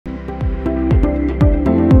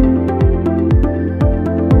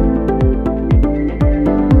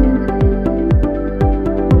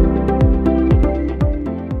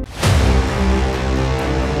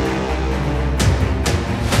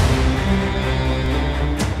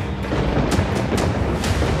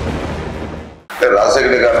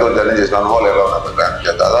రాజశేఖర గారితో జర్నీ చేసిన అనుభవాలు ఎలా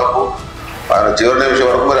ఉన్నాయి? దాదాపు ఆయన చివరి నిమిషం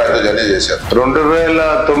వరకు మరి ఆయనతో జర్నీ చేశారు.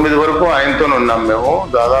 2009 వరకు ఆయనతో ఉన్నాం మేము.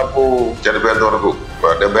 దాదాపు చనిపోయేంత వరకు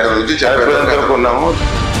 78 నుంచి చనిపోయేంత వరకు ఉన్నాము.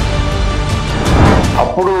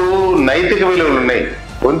 అప్పుడు నైతిక విలువలు ఉన్నాయి.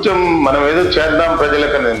 కొంచెం మనం ఏదో చేద్దాం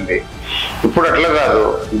ప్రజలకనేది. ఇప్పుడు అట్లా కాదు,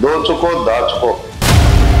 దోచుకో దాచుకో.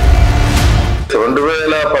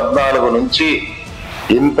 2014 నుంచి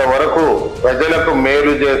ఇంతవరకు ప్రజలకు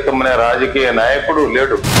మేలు చేస్తున్న రాజకీయ నాయకుడు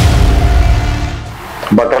లేడు.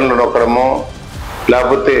 బటన్లు నొక్కడము,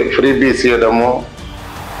 లేకపోతే ఫ్రీ బీస్ ఇవ్వడము,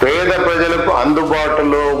 పేద ప్రజలకు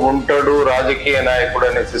అందుబాటులో ఉంటాడు రాజకీయ నాయకుడు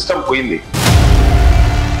అనే సిస్టమ్ పోయింది.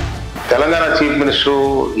 తెలంగాణ చీఫ్ మినిస్టర్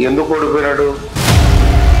ఎందుకు ఓడిపోయినాడు?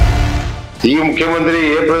 ఈ ముఖ్యమంత్రి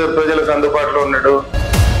ఏ ప్రజలకు అందుబాటులో ఉన్నాడు?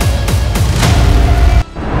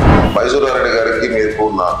 మైసూరారెడ్డి గారికి మీకు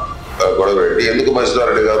ఉన్న గొడవ ఏంటి? ఎందుకు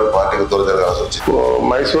మైసూరారెడ్డి గారు పార్టీకి తొలగించాల్సి వచ్చింది?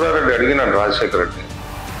 మైసూరారెడ్డి అడిగినాడు రాజశేఖర రెడ్డి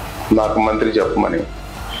నాకు మంత్రి చెప్పమని.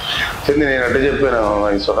 నేను అంటే చెప్పాను,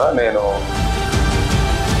 మైసూరా నేను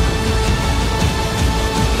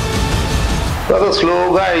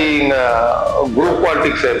స్లోగా ఇంకా గ్రూప్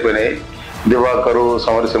పాలిటిక్స్ అయిపోయినాయి. దివాకరు,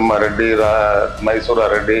 సమరసింహారెడ్డి,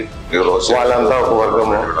 మైసూరారెడ్డి వాళ్ళంతా ఒక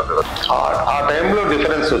వర్గము. ఆ టైంలో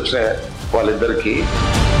డిఫరెన్స్ వచ్చినాయి వాళ్ళిద్దరికి.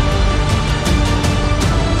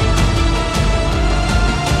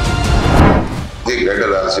 గడ్డ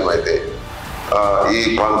రాయలసీమ అయితే ఈ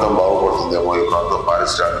ప్రాంతం బాగుపడుతుందేమో, ఈ ప్రాంతం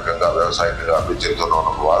పారిశ్రామికంగా వ్యవసాయంగా అభివృద్ధి చెందుతున్న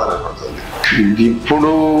ఒక వాదన పడుతుంది.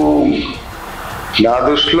 ఇప్పుడు నా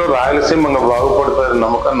దృష్టిలో రాయలసీమ బాగుపడుతుంది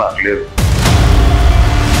నమ్మకం నాకు లేదు.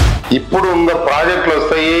 ఇప్పుడు ఉన్న ప్రాజెక్టులు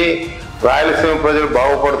వస్తాయి, రాయలసీమ ప్రజలు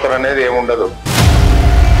బాగుపడతారు అనేది ఏముండదు.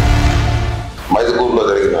 మైదుకూరులో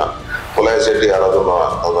జరిగిన పులాయశెట్టి ఆరాధన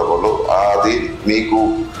సందర్భంలో అది మీకు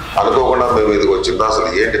అనుకోకుండా మేము మీదకి వచ్చిందా? అసలు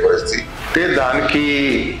ఏంటి పరిస్థితి? అంటే దానికి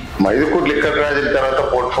మైదుకూరు లిక్కర్ ట్రాజడీ తర్వాత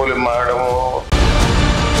పోర్ట్ఫోలియో మారడము,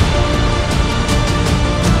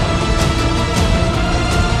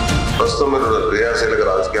 ప్రస్తుతం మీరు క్రియాశీలక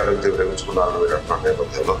రాజకీయాలకు విరమించుకున్నారని మీరు అంటున్న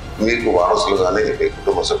నేపథ్యంలో మీకు వారసులు కానీ మీ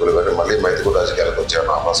కుటుంబ సభ్యులు కానీ మళ్ళీ మైదుకూరు రాజకీయాలకు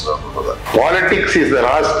వచ్చారని ఆభాసంగా ఉంటుందా? Politics is the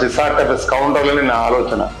last resort of counter అని నా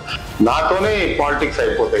ఆలోచన. నాతోనే పాలిటిక్స్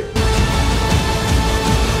అయిపోతాయి.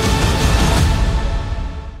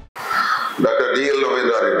 డాక్టర్ డిఎల్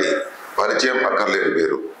రవీంద్ర రెడ్డి పరిచయం అక్కర్లేని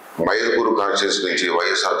పేరు. మైదుకూరు కాన్స్టిట్యూన్సీ నుంచి,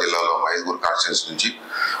 వైఎస్ఆర్ జిల్లాలో మైదుకూరు కాన్స్టిట్యూన్సీ నుంచి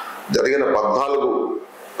జరిగిన 14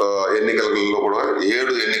 ఎన్నికలలో కూడా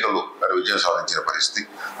 7 ఎన్నికలు విజయం సాధించిన పరిస్థితి.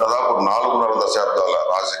 దాదాపు 4.5 దశాబ్దాల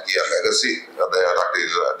రాజకీయ లెగసీ డాక్టర్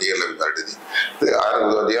డిఎల్ రవీంద్ర రెడ్డిది. ఆయన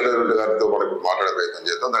డిఎల్ రవీంద్ర గారితో మనకు మాట్లాడే ప్రయత్నం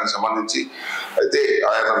చేద్దాం. దానికి సంబంధించి అయితే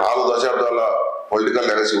ఆయన 4 దశాబ్దాల పొలిటికల్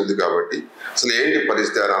లెగసీ ఉంది కాబట్టి అసలు ఏంటి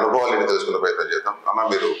పరిస్థితి, ఆయన అనుభవాలు ఏంటి తెలుసుకునే ప్రయత్నం చేద్దాం. అన్న,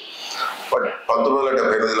 మీరు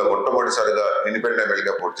 1978లో మొట్టమొదటిసారిగా ఇండిపెండెంట్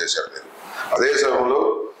ఎమ్మెల్యేగా పోటీ చేశారు మీరు. అదే సమయంలో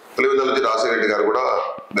తెలుగుదేశం నుంచి రాజశేఖర రెడ్డి గారు కూడా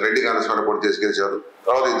రెడ్డి కాంగ్రెస్ పైన పోటీ చేసి గెలిచారు.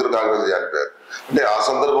 తర్వాత ఇద్దరు కాంగ్రెస్ జారిపోయారు. అంటే ఆ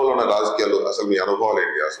సందర్భంలో ఉన్న రాజకీయాలు అసలు మీ అనుభవాలు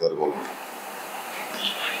ఏంటి? ఆ సందర్భంలో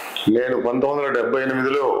నేను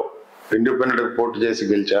 1978లో ఇండిపెండెంట్ పోటీ చేసి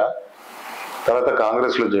గెలిచా. తర్వాత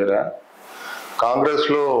కాంగ్రెస్ లో చేరా. కాంగ్రెస్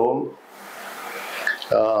లో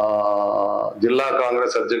జిల్లా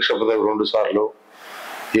కాంగ్రెస్ అధ్యక్ష పదవి 2 సార్లు,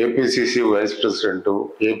 APCC vice president,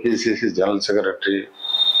 APCC general secretary,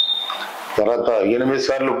 తర్వాత 8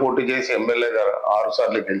 సార్లు పోటీ చేసి ఎమ్మెల్యేగా 6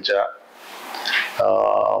 సార్లు గెలిచా.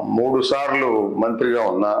 3 సార్లు మంత్రిగా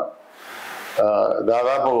ఉన్నా.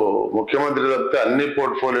 దాదాపు ముఖ్యమంత్రి తప్పితే అన్ని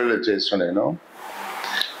పోర్ట్ఫోలియోలు చేసిన నేను.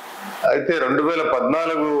 అయితే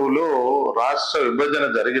 2014లో రాష్ట్ర విభజన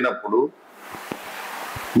జరిగినప్పుడు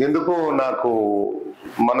ఎందుకు నాకు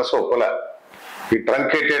మనసు ఒప్పలే. ఈ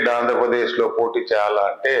ట్రంకేటెడ్ ఆంధ్రప్రదేశ్ లో పోటీ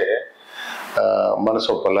చేయాలంటే మనసు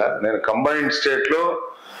ఒప్పలే. నేను కంబైన్డ్ స్టేట్ లో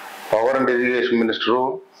power and irrigation minister,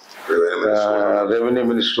 revenue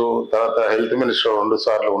minister, తర్వాత హెల్త్ మినిస్టర్ 2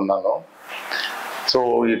 సార్లు ఉన్నాను. సో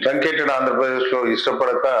ఈ ట్రంకేటెడ్ ఆంధ్రప్రదేశ్ లో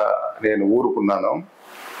ఇష్టపడక నేను ఊరుకున్నాను.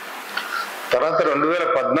 తర్వాత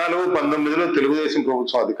 2014-19లో తెలుగుదేశం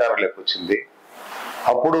ప్రభుత్వం అధికారంలోకి వచ్చింది.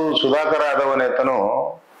 అప్పుడు సుధాకర్ యాదవ్ అనే అతను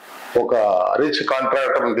ఒక రిచ్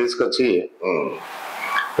కాంట్రాక్టర్ని తీసుకొచ్చి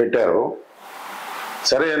పెట్టారు.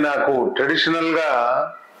 సరే, నాకు ట్రెడిషనల్ గా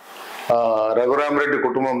రఘురామరెడ్డి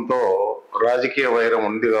కుటుంబంతో రాజకీయ వైరం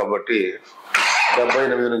ఉంది కాబట్టి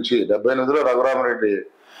 78లో రఘురామరెడ్డి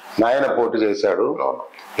నాయన పోటీ చేశాడు.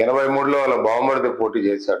 83లో వాళ్ళ బావమరిది పోటీ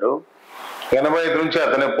చేశాడు. 85 నుంచి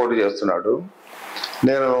అతనే పోటీ చేస్తున్నాడు.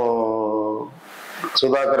 నేను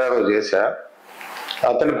సుధాకర్ యాదవ్ చేశా.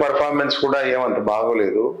 అతని పర్ఫార్మెన్స్ కూడా ఏమంత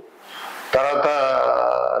బాగోలేదు. తర్వాత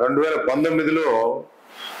 2019లో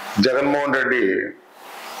జగన్మోహన్ రెడ్డి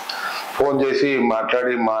ఫోన్ చేసి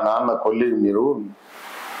మాట్లాడి, మా నాన్న కొల్లి మీరు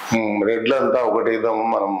రెడ్లంతా ఒకటి ఇద్దాము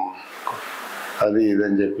మనం అది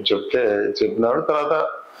ఇదని చెప్పినాడు. తర్వాత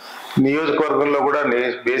నియోజకవర్గంలో కూడా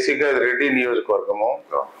బేసిక్గా రెడ్డి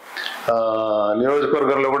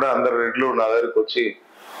నియోజకవర్గంలో కూడా అందరు రెడ్లు నా దగ్గరికి వచ్చి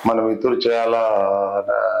మనం ఇతరు చేయాలా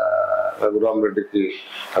రఘురామరెడ్డి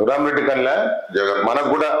కన్నా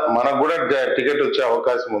మనకు కూడా టికెట్ వచ్చే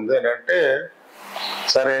అవకాశం ఉంది అని అంటే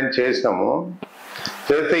సరే అని చేసినాము.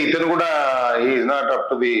 చేస్తే ఇతను కూడా is not up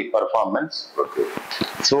to the performance.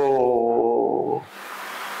 So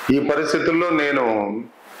ఈ పరిస్థితుల్లో నేను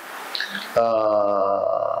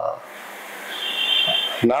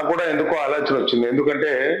నాకు కూడా ఎందుకో ఆలోచన వచ్చింది.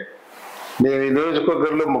 ఎందుకంటే నేను ఈ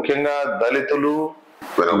నియోజకవర్గంలో ముఖ్యంగా దళితులు,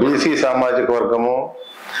 బీసీ సామాజిక వర్గము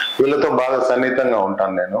వీళ్ళతో బాగా సన్నిహితంగా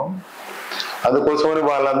ఉంటాను నేను. అందుకోసమని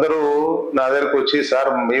వాళ్ళందరూ నా దగ్గరకు వచ్చి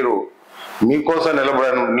సార్ మీరు మీకోసం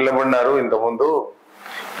నిలబడినారు ఇంతకుముందు,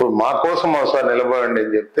 ఇప్పుడు మా కోసం ఒకసారి నిలబడండి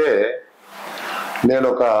అని చెప్తే నేను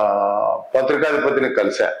ఒక పత్రికాధిపతిని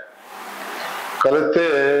కలిస్తే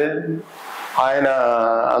ఆయన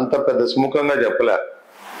అంత పెద్ద సుముఖంగా చెప్పలే.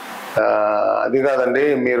 అది కాదండి,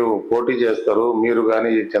 మీరు పోటీ చేస్తారు, మీరు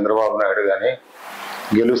కానీ చంద్రబాబు నాయుడు కానీ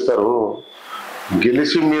గెలుస్తారు,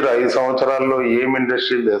 గెలిచి మీరు 5 సంవత్సరాల్లో ఏం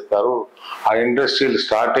ఇండస్ట్రీలు తెస్తారు, ఆ ఇండస్ట్రీలు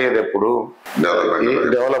స్టార్ట్ అయ్యేది ఎప్పుడు,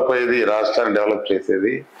 డెవలప్ అయ్యేది, రాష్ట్రాన్ని డెవలప్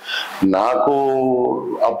చేసేది. నాకు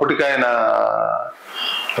అప్పటికి ఆయన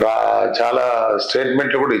చాలా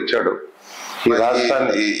స్టేట్మెంట్లు కూడా ఇచ్చాడు. ఈ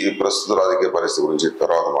రాష్ట్రాన్ని ఈ ప్రస్తుత రాజకీయ పరిస్థితి గురించి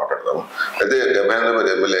తర్వాత మాట్లాడదాము. అయితే 70 మీరు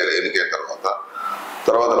ఎమ్మెల్యే ఎన్నికైన తర్వాత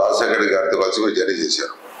రాజశేఖర రెడ్డి గారితో కలిసి మీరు జర్నీ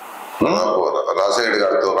చేశారు. రాజశేఖర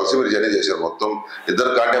గారితో కలిసి మీరు జర్నీ చేశారు. మొత్తం ఇద్దరు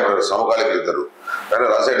కాంటెంపరీ సమకాలిక ఇద్దరు, కానీ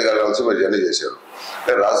రాజశేఖర గారు కలిసి మీరు జర్నీ చేశారు.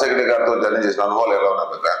 రాజశేఖర గారితో జర్నీ చేసిన అనుభవాలు ఎలా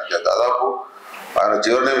ఉన్నాయి? దాదాపు ఆయన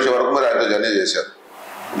చివరి నిమిషం వరకు మీరు ఆయనతో జర్నీ చేశారు.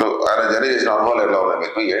 ఆయన జర్నీ చేసిన అనుభవాలు ఎలా ఉన్నాయి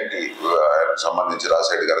మీకు? ఏంటి ఆయనకు సంబంధించి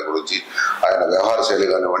రాజశేఖర గారి గురించి, ఆయన వ్యవహార శైలి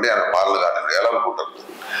కానివ్వండి, ఆయన పాలన కానివ్వండి, ఎలా అనుకుంటారు?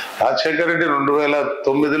 రాజశేఖర రెడ్డి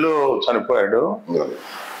 2009లో చనిపోయాడు.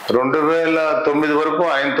 2009 వరకు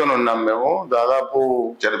ఆయనతో ఉన్నాం మేము, దాదాపు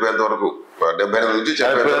చనిపోయేంత వరకు 78 నుంచి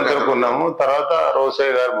చనిపోయేంత వరకు ఉన్నాము. తర్వాత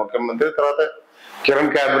రోసయ్య గారు ముఖ్యమంత్రి, తర్వాత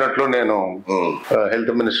కిరణ్ క్యాబినెట్ లో నేను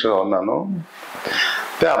హెల్త్ మినిస్టర్ ఉన్నాను.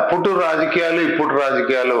 అప్పుడు రాజకీయాలు ఇప్పుడు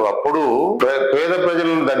రాజకీయాలు, అప్పుడు పేద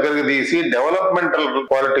ప్రజలను దగ్గరికి తీసి డెవలప్మెంటల్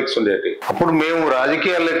పాలిటిక్స్ ఉండేవి. అప్పుడు మేము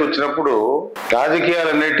రాజకీయాల్లోకి వచ్చినప్పుడు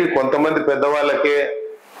రాజకీయాలు అనేవి కొంతమంది పెద్దవాళ్ళకే,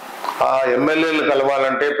 ఆ ఎమ్మెల్యేలు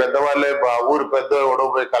కలవాలంటే పెద్దవాళ్ళే ఆ ఊరు పెద్ద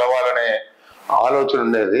ఒడవుపోయి కలవాలనే ఆలోచన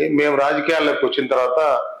ఉండేది. మేము రాజకీయాల్లోకి వచ్చిన తర్వాత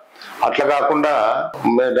అట్లా కాకుండా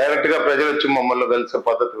డైరెక్ట్ గా ప్రజలు వచ్చి మమ్మల్ని కలిసే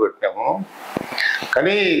పద్ధతి పెట్టినాము.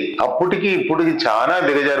 కానీ అప్పటికి ఇప్పటికి చాలా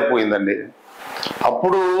దిగజారిపోయిందండి.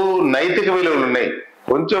 అప్పుడు నైతిక విలువలు ఉన్నాయి,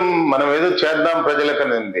 కొంచెం మనం ఏదో చేద్దాం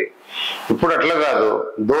ప్రజలకని ఉంది. ఇప్పుడు అట్లా కాదు,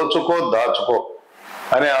 దోచుకో దాచుకో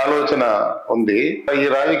అనే ఆలోచన ఉంది. ఈ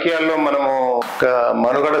రాజకీయాల్లో మనము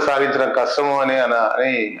మనుగడ సాగించడం కష్టము అని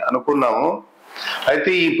అనుకున్నాము. అయితే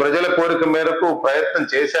ఈ ప్రజల కోరిక మేరకు ప్రయత్నం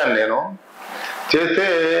చేశాను నేను. చేస్తే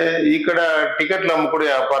ఇక్కడ టికెట్లు అమ్ముకునే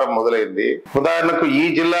వ్యాపారం మొదలైంది. ఉదాహరణకు ఈ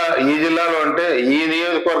జిల్లాలో అంటే, ఈ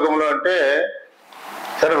నియోజకవర్గంలో అంటే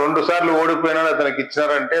సరే 2 సార్లు ఓడిపోయినా అతనికి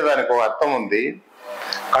ఇచ్చినారంటే దానికి ఒక అర్థం ఉంది.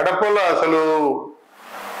 కడపలో అసలు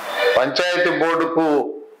పంచాయతీ బోర్డుకు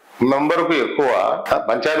మెంబర్కు ఎక్కువ,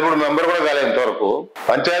 పంచాయతీ బోర్డు మెంబర్ కూడా కాలేదు ఇంతవరకు,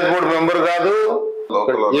 పంచాయతీ బోర్డు మెంబర్ కాదు,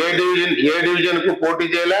 ఏ డివిజన్ కు పోటీ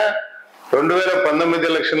చేయలే. 2019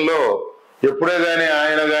 ఎలక్షన్ లో ఎప్పుడే గాని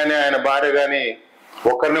ఆయన భార్య గాని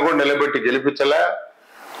ఒక్కరిని కూడా నిలబెట్టి గెలిపించలే.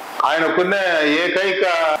 ఆయనకున్న ఏకైక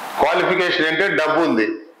క్వాలిఫికేషన్ అంటే డబ్బు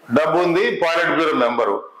ఉంది, పాలిట్ బ్యూరో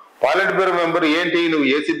మెంబరు. ఏంటి నువ్వు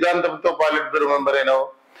ఏ సిద్ధాంతంతో పాలిట్ బ్యూరో మెంబర్ అయినావు?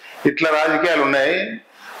 ఇట్లా రాజకీయాలు ఉన్నాయి.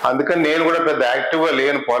 అందుకని నేను కూడా పెద్ద యాక్టివ్ గా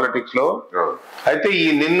లేను పాలిటిక్స్ లో. అయితే ఈ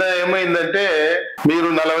నిన్న ఏమైందంటే, మీరు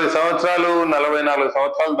 40 సంవత్సరాలు 44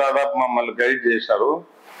 సంవత్సరాలు దాదాపు మమ్మల్ని గైడ్ చేశారు.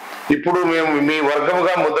 ఇప్పుడు మేము మీ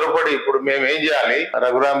వర్గముగా ముద్రపడి ఇప్పుడు మేము ఏం చేయాలి?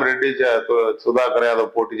 రఘురామరెడ్డి, సుధాకర్ యాదవ్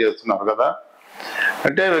పోటీ చేస్తున్నారు కదా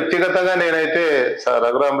అంటే, వ్యక్తిగతంగా నేనైతే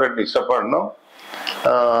రఘురామరెడ్డిని ఇష్టపడను.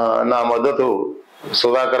 నా మద్దతు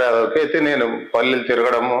సుధాకర్ యాదవ్కి. అయితే నేను పల్లెలు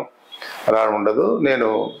తిరగడము అలా ఉండదు, నేను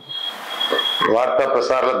వార్తా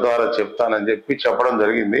ప్రసారాల ద్వారా చెప్తానని చెప్పడం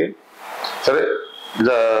జరిగింది. సరే,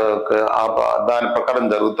 దాని ప్రకారం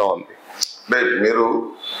జరుగుతూ ఉంది. మీరు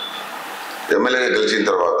ఎమ్మెల్యేగా గెలిచిన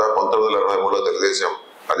తర్వాత 1923లో తెలుగుదేశం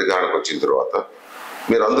అధికారానికి వచ్చిన తర్వాత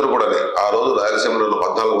మీరందరూ కూడా, ఆ రోజు రాయలసీమలో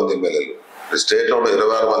 14 మంది ఎమ్మెల్యేలు, స్టేట్ లో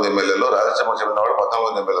 26 మంది ఎమ్మెల్యేలు, రాయలసీమ చెందిన వాళ్ళు 14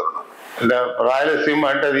 మంది ఎమ్మెల్యేలు ఉన్నారు. రాయలసీమ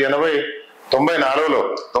అంటే అది 94లో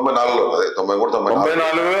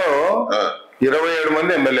 27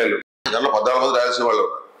 మంది ఎమ్మెల్యేలు, దాంట్లో 14 మంది రాయలసీమ వాళ్ళు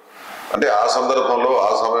ఉన్నారు. అంటే ఆ సందర్భంలో, ఆ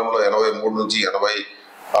సమయంలో 83 నుంచి 80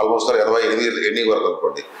 ఆల్మోస్ట్ 88 వరకు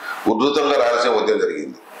అనుకోండి, ఉధృతంగా రాయలసీమ ఉద్యమం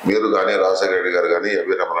జరిగింది. మీరు కానీ రాజశేఖర రెడ్డి గారు కానీ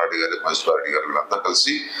ఎవి రమణారెడ్డి గారు మహేశ్వర రెడ్డి గారు వీళ్ళంతా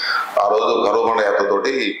కలిసి ఆ రోజు కరోమణ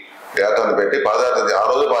యాత్రతోటి యాత్రను పెట్టి పాదయాత్ర ఆ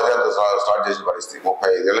రోజు పాదయాత్ర స్టార్ట్ చేసిన పరిస్థితి.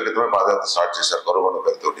 35 ఏళ్ల క్రితమే పాదయాత్ర స్టార్ట్ చేశారు కరోమణ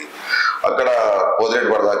పేరుతోటి. అక్కడ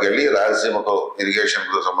పోదిరెడ్డిపడ దాకా వెళ్ళి రాయలసీమకు ఇరిగేషన్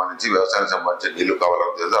కు సంబంధించి వ్యవసాయానికి సంబంధించి నీళ్లు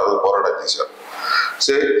కావాలని తెలిసి ఆ రోజు పోరాటం చేశారు.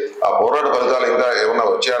 సే ఆ పోరాట ఫలితాలు ఇంకా ఏమన్నా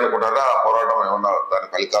వచ్చాయనుకుంటారా? ఆ పోరాటం ఏమన్నా దాని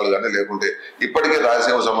ఫలితాలు కానీ లేకుంటే ఇప్పటికే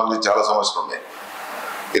రాయలసీమకు సంబంధించి చాలా సమస్యలు ఉన్నాయి.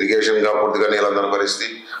 ఇరిగేషన్ గా పూర్తిగా నీళ్ళందని పరిస్థితి,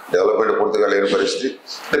 డెవలప్మెంట్ పూర్తిగా లేని పరిస్థితి.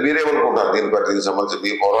 అంటే మీరేమనుకుంటారు దీనికి సంబంధించి?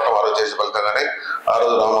 మీ పోరాటం ఆలోచన చేసే ఫలితంగానే ఆ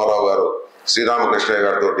రోజు రామారావు గారు శ్రీరామకృష్ణయ్య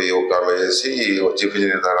గారితో ఒక వేసి చీఫ్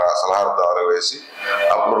ఇంజనీర్ సలహాదారు వేసి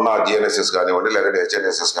అప్పుడున్న జిఎన్ఎస్ఎస్ కానివ్వండి లేకపోతే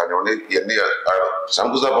హెచ్ఎన్ఎస్ఎస్ కానివ్వండి ఇవన్నీ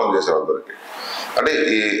శంకుస్థాపన చేశారు అందరికీ. అంటే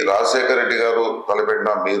ఈ రాజశేఖర రెడ్డి గారు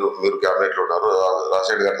తలపెట్టిన మీరు క్యాబినెట్ లో ఉన్నారు,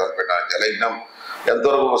 రాజశేఖర గారు తలపెట్టిన జలయజ్ఞం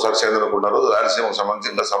ఎంతవరకు సక్సెస్ అయిందనుకుంటారు? రాయలసీమకు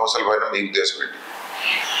సంబంధించి ఇంకా సమస్యల పైన మీ ఉద్దేశం ఏంటి?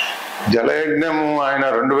 జలయజ్ఞం ఆయన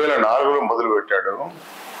 2004లో మొదలు పెట్టాడు.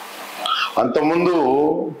 అంతకుముందు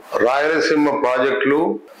రాయలసీమ ప్రాజెక్టులు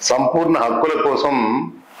సంపూర్ణ హక్కుల కోసం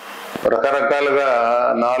రకరకాలుగా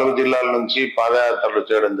 4 జిల్లాల నుంచి పాదయాత్రలు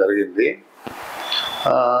చేయడం జరిగింది.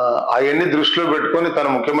 అవన్నీ దృష్టిలో పెట్టుకొని తన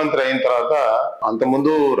ముఖ్యమంత్రి అయిన తర్వాత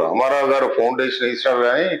అంతకుముందు రామారావు గారు ఫౌండేషన్ వేసినారు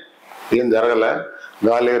కానీ ఏం జరగలే.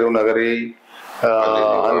 గాలేరు నగరి,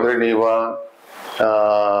 ఆంధ్రనీవా,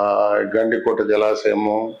 గండికోట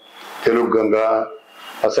జలాశయము, తెలుగు గంగ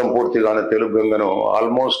అసంపూర్తిగానే తెలుగు గంగను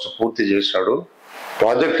ఆల్మోస్ట్ పూర్తి చేశాడు.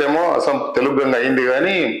 ప్రాజెక్ట్ ఏమో తెలుగు గంగ అయింది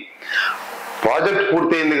కానీ ప్రాజెక్ట్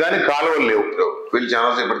పూర్తి అయింది కానీ కాలువలు లేవు, వీళ్ళు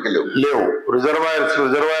ఛానల్స్ ఇప్పటికీ లేవు.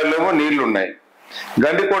 రిజర్వాయర్లేమో నీళ్లు ఉన్నాయి.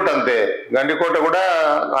 గండికోట అంతే, గండికోట కూడా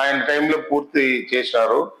ఆయన టైంలో పూర్తి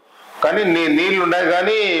చేశారు కానీ నీళ్లు ఉన్నాయి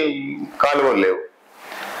కానీ కాలువలు లేవు.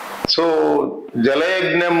 సో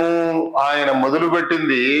జలయజ్ఞము ఆయన మొదలు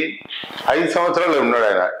పెట్టింది 5 సంవత్సరాలు ఉన్నాడు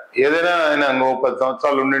ఆయన. ఏదైనా ఆయన 10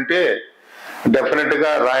 సంవత్సరాలు ఉండింటే డెఫినెట్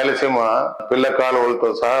గా రాయలసీమ పిల్ల కాలువలతో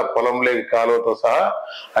సహా పొలంలేకి కాలువతో సహా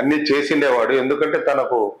అన్ని చేసిండేవాడు. ఎందుకంటే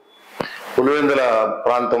తనకు పులివెందుల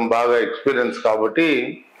ప్రాంతం బాగా ఎక్స్పీరియన్స్ కాబట్టి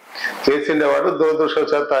చేసిండేవాడు.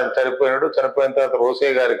 దురదృష్టవశాత్తు ఆయన చనిపోయినాడు. చనిపోయిన తర్వాత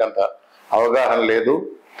రోసయ్య గారికి అంత అవగాహన లేదు,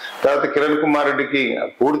 తర్వాత కిరణ్ కుమార్ రెడ్డికి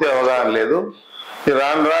పూర్తి అవగాహన లేదు.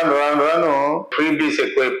 రాను రాను రాను రాను ఫ్రీబీస్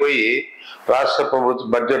ఎక్కువైపోయి రాష్ట్ర ప్రభుత్వ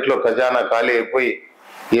బడ్జెట్ లో ఖజానా ఖాళీ అయిపోయి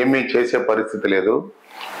ఏమీ చేసే పరిస్థితి లేదు.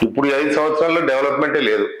 ఇప్పుడు 5 సంవత్సరాల్లో డెవలప్మెంటే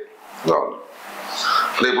లేదు.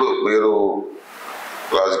 ఇప్పుడు మీరు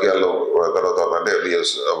రాజకీయాల్లో తర్వాత అంటే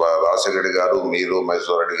రాజశేఖర రెడ్డి గారు, మీరు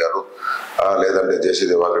మహేశ్వర రెడ్డి గారు, లేదంటే జేసీ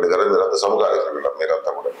దివాకర్ రెడ్డి గారు మీరంతా సమకాలీకులు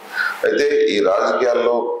మీరంతా కూడా. అయితే ఈ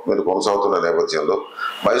రాజకీయాల్లో మీరు కొనసాగుతున్న నేపథ్యంలో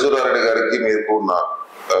మహేశ్వర రెడ్డి గారికి మీకు ఉన్న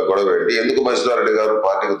గొడవ ఏంటి? ఎందుకు మహేశ్వర రెడ్డి గారు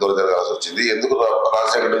పార్టీకి దూరం జరగాల్సి వచ్చింది? ఎందుకు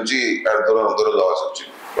రాజశేఖర నుంచి ఆయన దూరం కావాల్సి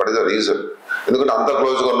వచ్చింది? What is the reason? ఎందుకంటే అంత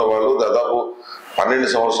క్లోజ్గా ఉన్న వాళ్ళు దాదాపు 12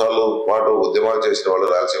 సంవత్సరాల పాటు ఉద్యమాలు చేసిన వాళ్ళు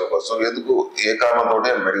రాయలసీమ కోసం ఎందుకు ఏ కారణంతో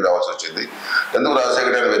ఆయన బయటికి రావాల్సి వచ్చింది? ఎందుకు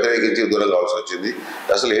రాజశేఖర గారిని వ్యతిరేకించి దూరం కావాల్సి వచ్చింది?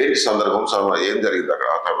 అసలు ఏంటి సందర్భం, ఏం జరిగింది అక్కడ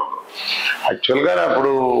ఆ కాలంలో? యాక్చువల్గా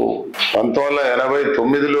అప్పుడు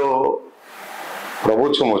 1989లో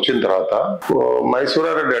ప్రభుత్వం వచ్చిన తర్వాత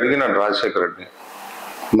మైసూరారెడ్డి అడిగినాడు రాజశేఖర రెడ్డి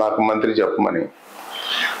నాకు మంత్రి చెప్పమని.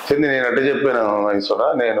 నేను అంటే చెప్పాను, మైసూరా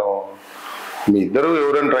నేను మీ ఇద్దరు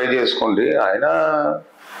ఎవరైనా ట్రై చేసుకోండి, ఆయన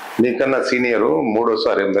నీకన్నా సీనియరు,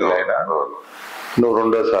 3వ ఎమ్మెల్యే ఆయన, నువ్వు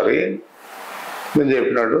 2వసారి నేను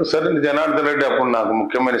చెప్పినాడు. సరే జనార్దన్ రెడ్డి అప్పుడు నాకు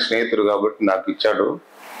ముఖ్యమైన స్నేహితుడు కాబట్టి నాకు ఇచ్చాడు,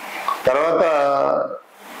 తర్వాత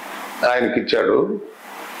ఆయనకి ఇచ్చాడు.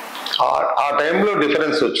 ఆ టైంలో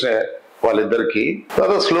డిఫరెన్స్ వచ్చినాయి వాళ్ళిద్దరికి.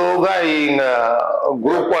 తర్వాత స్లోగా ఇంకా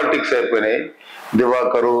గ్రూప్ పాలిటిక్స్ అయిపోయినాయి.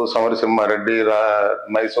 దివాకరు, సమరసింహారెడ్డి,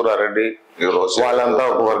 మైసూరారెడ్డి వాళ్ళంతా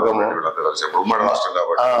ఒక వర్గము,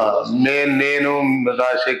 నేను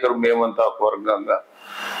రాజశేఖర్ మేమంతా ఒక వర్గంగా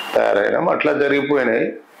తయారైనాం. అట్లా జరిగిపోయినాయి.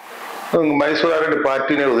 మైసూరారెడ్డి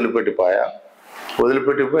పార్టీనే వదిలిపెట్టిపోయి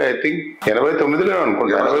ఐ థింక్ 89లో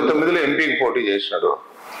అనుకుంటా, 89లో ఎంపీకి పోటీ చేసినాడు.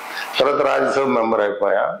 తర్వాత రాజ్యసభ మెంబర్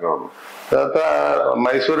అయిపోయా. తర్వాత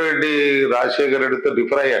మైసూరెడ్డి రాజశేఖర రెడ్డితో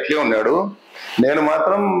డిఫర్ అయ్యి అట్లే ఉన్నాడు. నేను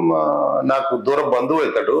మాత్రం నాకు దూర బంధువు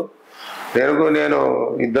అవుతాడు. నేను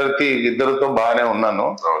ఇద్దరితో బాగానే ఉన్నాను.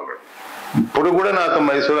 ఇప్పుడు కూడా నాతో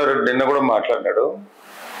మైసూరారెడ్డి నిన్న కూడా మాట్లాడినాడు,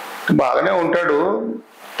 బాగానే ఉంటాడు.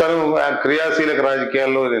 తను క్రియాశీలక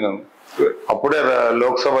రాజకీయాల్లో నేను అప్పుడే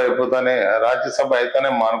లోక్సభ అయిపోతానే రాజ్యసభ అయితేనే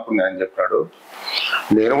మానుకున్నా అని చెప్పాడు.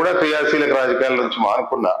 నేను కూడా క్రియాశీలక రాజకీయాల నుంచి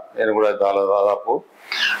మానుకున్నా, నేను కూడా దాదాపు.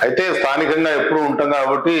 అయితే స్థానికంగా ఎప్పుడు ఉంటాం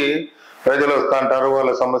కాబట్టి ప్రజలు వస్తా అంటారు, వాళ్ళ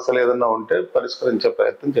సమస్యలు ఏదన్నా ఉంటే పరిష్కరించే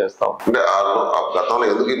ప్రయత్నం చేస్తాం. అంటే గతంలో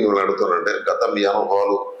ఎందుకు మిమ్మల్ని అడుగుతానంటే గత మీ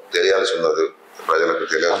అనుభవాలు తెలియాల్సి ఉన్నది, ప్రజలకు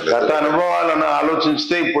తెలియాల్సి. గత అనుభవాలను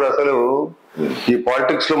ఆలోచిస్తే ఇప్పుడు అసలు ఈ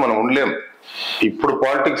పాలిటిక్స్ లో మనం ఉండలేం. ఇప్పుడు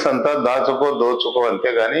పాలిటిక్స్ అంతా దోచుకో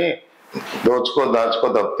అంతేగాని దాచుకో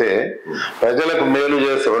తప్పితే ప్రజలకు మేలు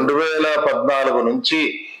చేస్తే 2014 నుంచి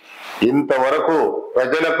ఇంతవరకు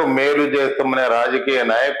ప్రజలకు మేలు చేస్తామనే రాజకీయ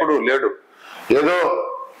నాయకుడు లేడు. ఏదో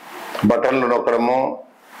బటన్లు నొక్కడము,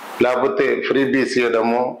 లేకపోతే ఫ్రీ బీస్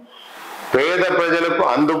ఇవ్వడము, పేద ప్రజలకు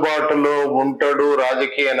అందుబాటులో ఉంటాడు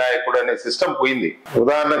రాజకీయ నాయకుడు అనే సిస్టమ్ పోయింది.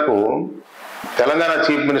 ఉదాహరణకు తెలంగాణ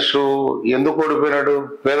చీఫ్ మినిస్టర్ ఎందుకు ఓడిపోయినాడు?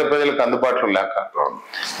 పేద ప్రజలకు అందుబాటులో లేక.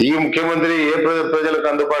 ఈ ముఖ్యమంత్రి ఏ ప్రజలకు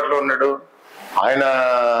అందుబాటులో ఉన్నాడు? ఆయన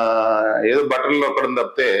ఏదో బట్టలు నొక్కడం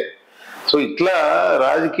తప్పితే. సో ఇట్లా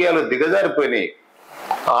రాజకీయాలు దిగజారిపోయినాయి.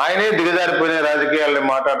 ఆయనే దిగజారిపోయిన రాజకీయాలని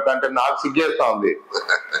మాట్లాడుతా అంటే నాకు సిగ్గేస్తా ఉంది.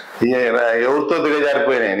 ఎవరితో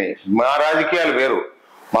దిగజారిపోయినాయని. మా రాజకీయాలు వేరు.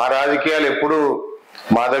 మా రాజకీయాలు ఎప్పుడు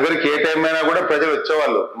మా దగ్గరికి ఏ టైం అయినా కూడా ప్రజలు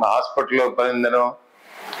వచ్చేవాళ్ళు. మా హాస్పిటల్లో పనిందనో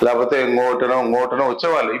లేకపోతే ఇంకోటనో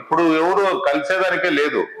వచ్చేవాళ్ళు. ఇప్పుడు ఎవరు కలిసేదానికే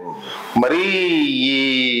లేదు. మరి ఈ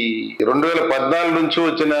 2014 నుంచి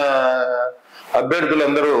వచ్చిన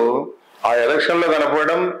అభ్యర్థులందరూ ఆ ఎలక్షన్ లో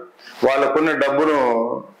కనపడడం, వాళ్ళకున్న డబ్బును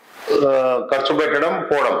ఖర్చు పెట్టడం,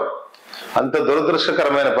 పోవడం, అంత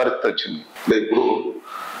దురదృష్టకరమైన పరిస్థితి వచ్చింది. ఇప్పుడు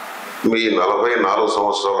మీ 44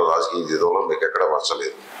 సంవత్సరాల రాజకీయ జీవితంలో మీకు ఎక్కడ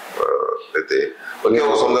మచ్చలేదు. అయితే ఒకే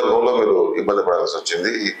ఒక సందర్భంలో మీరు ఇబ్బంది పడాల్సి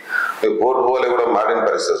వచ్చింది. మీకు పోర్టుపోలే కూడా మారిన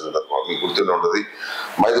పరిస్థితి ఉంటుంది. మీకు గుర్తుండి ఉంటుంది.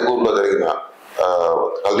 మైదుకూరులో జరిగిన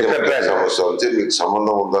సమస్య నుంచి మీకు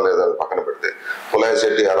సంబంధం ఉందా లేదా అని పక్కన పెడితే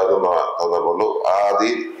పులాయశెట్టి ఆరాధన సందర్భంలో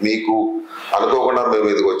అది మీకు అనుకోకుండా మేము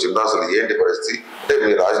మీదకి వచ్చిందా? అసలు ఏంటి పరిస్థితి? అంటే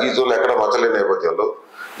మీ రాజకీయంలో ఎక్కడ మచ్చలేని నేపథ్యంలో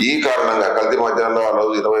ఈ కారణంగా కల్తీ మధ్యాహ్నంలో ఆ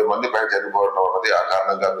రోజు 20 మంది పైన చనిపోవడం అన్నది ఆ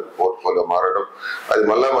కారణంగా మీరు పోర్ట్ఫోలియో మారడం, అది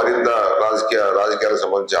మళ్ళా మరింత రాజకీయాలకు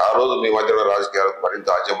సంబంధించి ఆ రోజు మీ మధ్యలో రాజకీయాలకు మరింత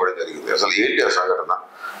ఆచంపడం జరిగింది. అసలు ఏంటి ఆ సంఘటన?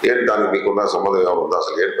 ఏంటి దానికి మీకున్న సంబంధం ఏమైనా ఉందా?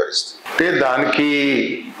 అసలు ఏంటి పరిస్థితి? అంటే దానికి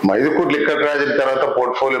మైదుకూరు లిక్కర్ రాజుల తర్వాత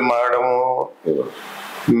పోర్ట్ఫోలియో మారడము,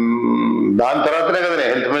 దాని తర్వాతనే కదా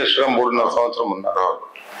నేను హెల్త్ మినిస్టర్ 3.5 సంవత్సరం ఉన్నాను.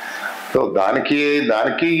 సో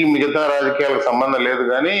దానికి మిగతా రాజకీయాలకు సంబంధం లేదు.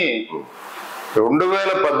 కానీ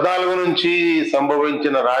 2014 నుంచి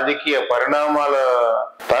సంభవించిన రాజకీయ పరిణామాల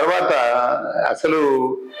తర్వాత అసలు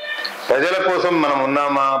ప్రజల కోసం మనం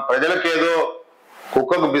ఉన్నామా? ప్రజలకేదో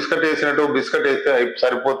కుక్కకు బిస్కెట్ వేసినట్టు బిస్కెట్ వేస్తే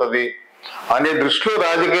సరిపోతుంది అనే దృష్టిలో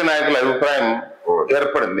రాజకీయ నాయకుల అభిప్రాయం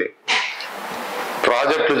ఏర్పడింది.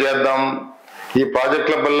 ప్రాజెక్టులు చేద్దాం, ఈ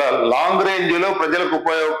ప్రాజెక్టుల వల్ల లాంగ్ రేంజ్ లో ప్రజలకు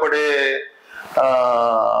ఉపయోగపడే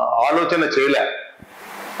ఆలోచన చేయలే.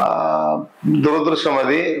 దురదృష్టం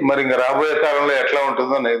అది. మరి ఇంకా రాబోయే కాలంలో ఎట్లా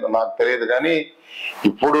ఉంటుందో నాకు తెలియదు. కానీ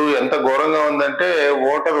ఇప్పుడు ఎంత ఘోరంగా ఉందంటే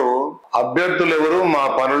ఓటరు అభ్యర్థులు ఎవరు మా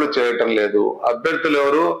పనులు చేయటం లేదు, అభ్యర్థులు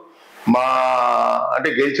ఎవరు అంటే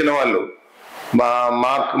గెలిచిన వాళ్ళు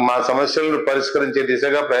మా సమస్యలను పరిష్కరించే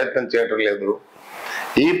దిశగా ప్రయత్నం చేయటం లేదు.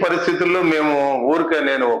 ఈ పరిస్థితుల్లో మేము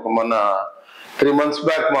నేను మొన్న 3 months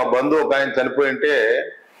బ్యాక్ మా బంధువు ఒక ఆయన చనిపోయింటే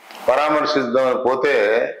పరామర్శిద్దామని పోతే,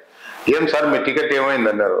 ఏం సార్ మీ టికెట్ ఏమైంది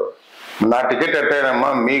అన్నారు. నా టికెట్ ఎట్టయినమ్మా,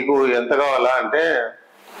 మీకు ఎంత కావాలా అంటే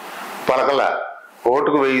పలకలా.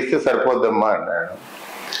 ఓటుకు 1000 ఇస్తే సరిపోద్దమ్మా అన్నాడు.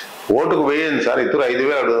 ఓటుకు 1000 సార్, ఇద్దరు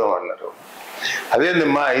 5000 అడుగుదాం అన్నారు.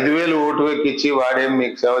 అదేందమ్మా 5000 ఓటు ఎక్కిచ్చి వాడేం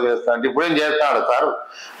మీకు సేవ చేస్తా అంటే ఇప్పుడేం చేస్తాడు సార్?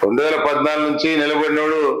 2014 నుంచి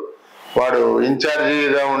నిలబడినోడు వాడు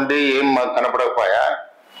ఇన్ఛార్జిగా ఉండి ఏం మాకు కనపడకపోయా?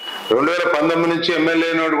 2019 నుంచి ఎమ్మెల్యే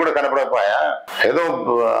అయినోడు కూడా కనపడకపోయా? ఏదో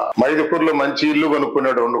మైదుకూరులో మంచి ఇల్లు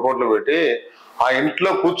కొనుక్కున్నాడు 2 కోట్లు పెట్టి, ఆ ఇంట్లో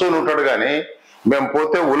కూర్చొని ఉంటాడు. కానీ మేము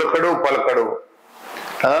పోతే ఉలకడు పలకడు.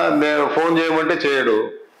 మేము ఫోన్ చేయమంటే చేయడు,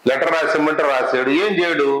 లెటర్ రాసిమ్మంటే రాసాడు, ఏం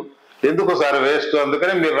చేయడు. ఎందుకు సార్ వేస్ట్?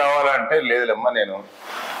 అందుకని మీరు రావాలంటే లేదులేమ్మా,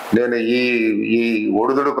 నేను ఈ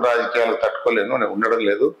ఒడిదుడుకు రాజకీయాలు తట్టుకోలేను, నేను ఉండడం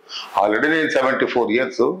లేదు. ఆల్రెడీ నేను 74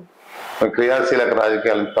 years క్రియాశీలక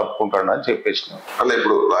రాజకీయాలను తప్పుకుంటాను అని చెప్పేసిన. అంటే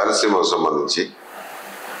ఇప్పుడు రాయలసీమకు సంబంధించి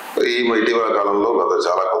ఈ ఇటీవల కాలంలో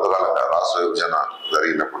చాలా కొంతకాలంగా రాష్ట్ర విభజన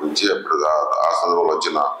జరిగినప్పటి నుంచి అప్పుడు ఆ సందర్భంలో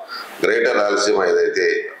వచ్చిన గ్రేటర్ రాయలసీమ ఏదైతే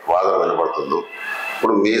వాదన వినపడుతుందో,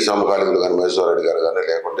 ఇప్పుడు మీ సమకాలీకులు కానీ మహేశ్వరరెడ్డి గారు కానీ,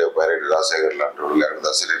 లేకుంటే పైరెడ్డి రాజశేఖర్ లాంటి వాడు, లేకుంటే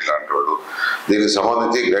దశరెడ్డి లాంటి వాడు, దీనికి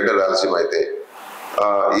సంబంధించి గ్రేటర్ రాయలసీమ అయితే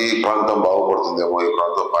ఈ ప్రాంతం బాగుపడుతుందేమో, ఈ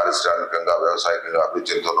ప్రాంతం పారిశ్రామికంగా వ్యవసాయకంగా అభివృద్ధి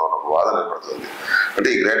చెందుతున్న ఒక వాదన ఏర్పడుతుంది. అంటే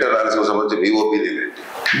ఈ గ్రేటర్ రాయలసీమ సంబంధించి మీ ఒపీనియన్ ఏంటి?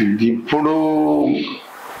 ఇప్పుడు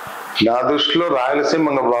నా దృష్టిలో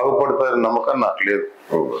రాయలసీమ బాగుపడుతుందని నమ్మకం నాకు లేదు.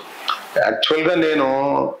 యాక్చువల్గా నేను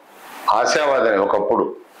ఆశావాదిని ఒకప్పుడు,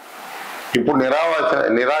 ఇప్పుడు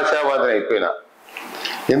నిరాశావాదిని అయిపోయినా.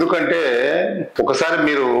 ఎందుకంటే ఒకసారి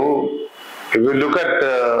మీరు లుక్ అట్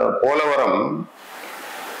పోలవరం,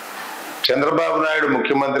 చంద్రబాబు నాయుడు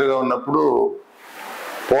ముఖ్యమంత్రిగా ఉన్నప్పుడు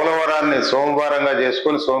పోలవరాన్ని సోమవారంగా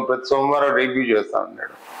చేసుకొని ప్రతి సోమవారం రివ్యూ చేస్తా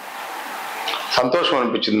అన్నాడు. సంతోషం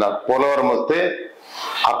అనిపించింది నాకు. పోలవరం వస్తే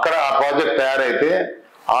అక్కడ ఆ ప్రాజెక్ట్ తయారైతే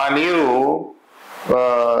ఆ నీరు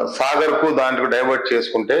సాగర్కు దాంట్లో డైవర్ట్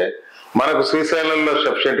చేసుకుంటే మనకు శ్రీశైలంలో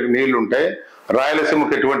సఫిషియెంట్ నీళ్లు ఉంటాయి,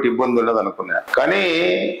 రాయలసీమకు ఎటువంటి ఇబ్బంది ఉండదు అనుకున్నా. కానీ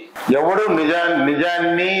ఎవడు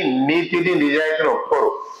నిజాన్ని నీతిని నిజాయితీని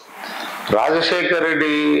ఒప్పుకోరు. రాజశేఖర్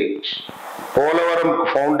రెడ్డి పోలవరం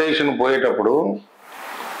ఫౌండేషన్ పోయేటప్పుడు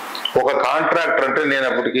ఒక కాంట్రాక్టర్, అంటే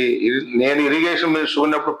నేను ఇరిగేషన్ మినిస్టర్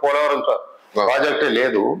ఉన్నప్పుడు పోలవరం ప్రాజెక్టే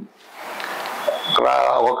లేదు,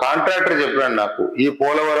 ఒక కాంట్రాక్టర్ చెప్పాడు నాకు, ఈ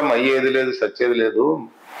పోలవరం అయ్యేది లేదు సచ్చేది లేదు,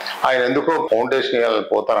 ఆయన ఎందుకో ఫౌండేషన్ వేయాలని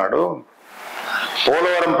పోతున్నాడు,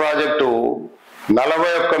 పోలవరం ప్రాజెక్టు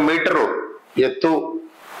 41 మీటరు ఎత్తు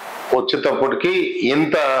వచ్చేటప్పటికి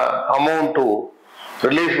ఇంత అమౌంట్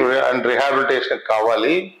రిలీఫ్ అండ్ రిహాబిలిటేషన్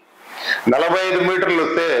కావాలి, 45 మీటర్లు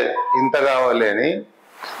వస్తే ఇంత కావాలి అని.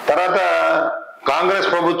 తర్వాత కాంగ్రెస్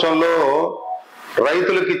ప్రభుత్వంలో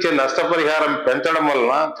రైతులకు ఇచ్చే నష్టపరిహారం పెంచడం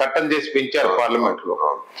వలన చట్టం చేసి పెంచారు పార్లమెంట్ లో.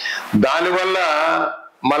 దానివల్ల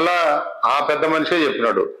మళ్ళా ఆ పెద్ద మనిషే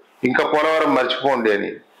చెప్పినాడు ఇంకా పోలవరం మర్చిపోండి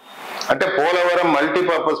అని. అంటే పోలవరం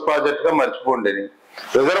మల్టీపర్పస్ ప్రాజెక్ట్ గా మర్చిపోండి అని.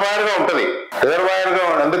 రిజర్వాయర్ గా ఉంటది,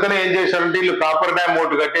 అందుకని ఏం చేశారంటే వీళ్ళు కాపర్ డ్యామ్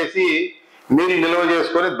ఒకటి కట్టేసి నీళ్ళు నిల్వ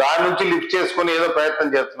చేసుకొని దాని నుంచి లిఫ్ట్ చేసుకొని ఏదో ప్రయత్నం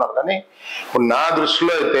చేస్తున్నారు. కానీ ఇప్పుడు నా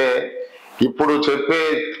దృష్టిలో అయితే ఇప్పుడు చెప్పే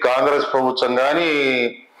కాంగ్రెస్ ప్రభుత్వం కానీ,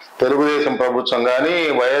 తెలుగుదేశం ప్రభుత్వం కానీ,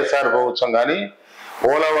 వైఎస్ఆర్ ప్రభుత్వం కానీ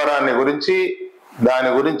పోలవరాన్ని గురించి దాని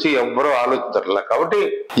గురించి ఎవ్వరూ ఆలోచించట్లేదు. కాబట్టి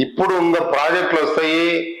ఇప్పుడు ఇంకా ప్రాజెక్టులు వస్తాయి,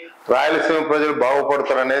 రాయలసీమ ప్రజలు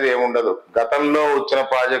బాగుపడతారు అనేది ఏముండదు. గతంలో వచ్చిన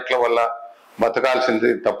ప్రాజెక్టుల వల్ల బతకాల్సింది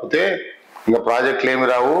తప్పితే ఇంకా ప్రాజెక్టులు ఏమి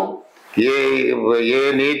రావు. ఏ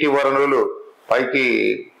నీటి వనరులు పైకి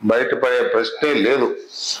బయటపడే ప్రశ్నే లేదు.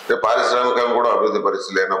 అంటే పారిశ్రామికంగా కూడా అభివృద్ధి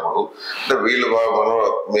పరిస్థితి లేనప్పుడు అంటే వీళ్ళు మనం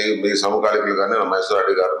మీ సమకాలికులు కానీ మహేశ్వర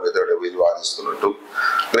రెడ్డి గారు మీద వీళ్ళు వాదిస్తున్నట్టు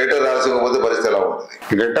గ్రేటర్ రాయలసీమ పోతే పరిస్థితి ఎలా ఉంటుంది?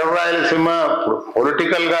 గ్రేటర్ రాయలసీమ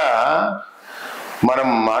పొలిటికల్ గా మనం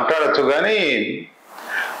మాట్లాడచ్చు కానీ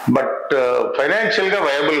బట్ ఫైనాన్షియల్ గా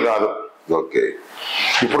వైబుల్ కాదు. ఓకే,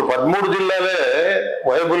 ఇప్పుడు 13 జిల్లాలే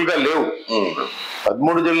వైబుల్ గా లేవు.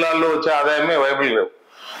 13 జిల్లాల్లో వచ్చే ఆదాయమే వైబుల్ లేవు.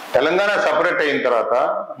 తెలంగాణ సపరేట్ అయిన తర్వాత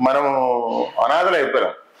మనము అనాథలు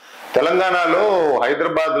అయిపోయాం. తెలంగాణలో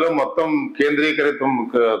హైదరాబాద్ లో మొత్తం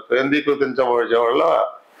కేంద్రీకృతించబడే వల్ల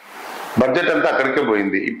బడ్జెట్ అంతా అక్కడికే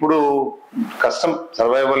పోయింది. ఇప్పుడు కష్టం,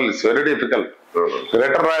 survival is very difficult.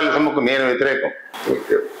 Greater రాయలసీమకు నేను వ్యతిరేకం.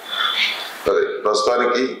 సరే,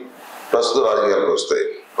 ప్రస్తుత రాజకీయాలకు వస్తాయి,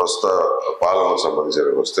 ప్రస్తుత పాలనకు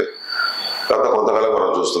సంబంధించినవి వస్తాయి. గత కొంతకాలం మనం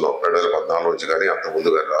చూస్తున్నాం 2014 నుంచి కానీ అంత ముందు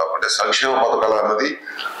కానీ అంటే సంక్షేమ పథకాలు అన్నది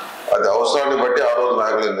అది అవసరాన్ని బట్టి ఆ రోజు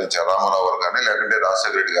నాయకులు నిర్ణయించారు. రామారావు గారు కానీ లేకుంటే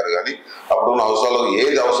రాజశేఖర రెడ్డి గారు కానీ అప్పుడున్న అవసరాలు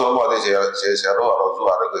ఏది అవసరమో అదే చేశారో ఆ రోజు.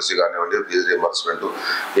 ఆరోగ్యశ్రీ కానివ్వండి, ఫీజు రీంబర్స్మెంట్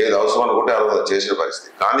ఏది అవసరం అనుకుంటే ఆ రోజు చేసిన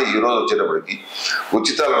పరిస్థితి. కానీ ఈ రోజు వచ్చేటప్పటికి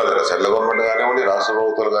ఉచితాలు అన్నది సెంట్రల్ గవర్నమెంట్ కానివ్వండి, రాష్ట్ర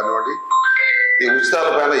ప్రభుత్వాలు కానివ్వండి, ఈ ఉచితాల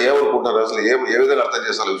పైన ఏమనుకుంటున్నారు, అసలు ఏ విధంగా అర్థం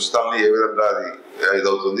చేస్తారు ఉచితాలని, ఏ విధంగా అది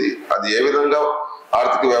ఇదవుతుంది, అది ఏ విధంగా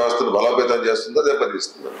ఆర్థిక వ్యవస్థను బలోపేతం చేస్తుందో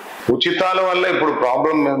దెబ్బతీస్తుందో? ఉచితాల వల్ల ఇప్పుడు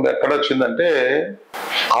ప్రాబ్లం ఎక్కడొచ్చిందంటే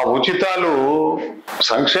ఆ ఉచితాలు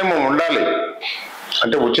సంక్షేమం ఉండాలి,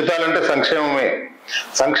 అంటే ఉచితాలు అంటే సంక్షేమమే,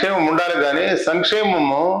 సంక్షేమం ఉండాలి. కానీ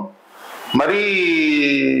సంక్షేమము మరీ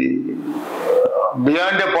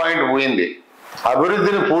బియాండ్ ఏ పాయింట్ పోయింది.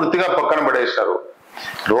 అభివృద్ధిని పూర్తిగా పక్కన పడేశారు.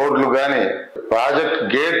 రోడ్లు కానీ ప్రాజెక్ట్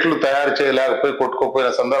గేట్లు తయారు చేయలేకపోయి కొట్టుకుపోయిన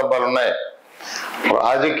సందర్భాలు ఉన్నాయి.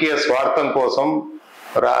 రాజకీయ స్వార్థం కోసం,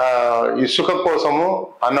 ఇసుక కోసము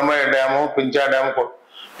అన్నమయ్య డ్యాము, పింఛా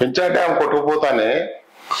డ్యాము కొట్టుకుపోతానే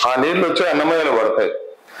ఆ నీళ్లు వచ్చి అన్నమయ్యలో పడతాయి.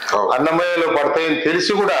 అన్నమయ్యలో పడతాయని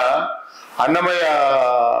తెలిసి కూడా అన్నమయ్య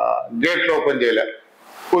గేట్లు ఓపెన్ చేయలేరు,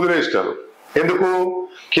 వదిలేస్తారు. ఎందుకు?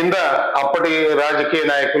 కింద అప్పటి రాజకీయ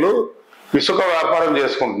నాయకులు ఇసుక వ్యాపారం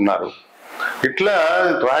చేసుకుంటున్నారు. ఇట్లా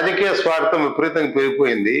రాజకీయ స్వార్థం విపరీతంగా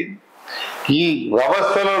పెరిగిపోయింది. ఈ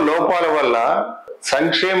వ్యవస్థలో లోపాల వల్ల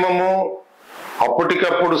సంక్షేమము,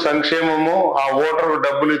 అప్పటికప్పుడు సంక్షేమము, ఆ ఓటరు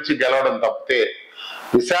డబ్బులు ఇచ్చి గెలవడం తప్పితే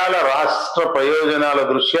విశాల రాష్ట్ర ప్రయోజనాల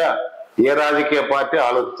దృష్ట్యా ఏ రాజకీయ పార్టీ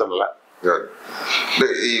ఆలోచించాల.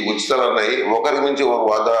 ఈ ఉచితాలు అన్నాయి ఒకరి నుంచి ఒక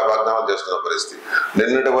వాగ్దానం చేస్తున్న పరిస్థితి.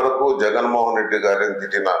 నిన్నటి వరకు జగన్మోహన్ రెడ్డి గారిని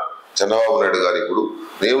తిట్టిన చంద్రబాబు నాయుడు గారు ఇప్పుడు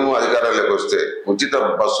మేము అధికారంలోకి వస్తే ఉచిత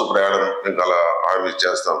బస్సు ప్రయాణం ఇంకా అలా హామీ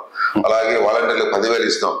చేస్తాం, అలాగే వాలంటీర్లకు 10,000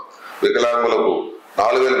 ఇస్తాం, వికలాంగులకు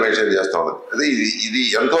 4,000 పెన్షన్ చేస్తాం. అది ఇది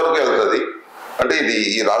ఎంతవరకు వెళ్తుంది? అంటే ఇది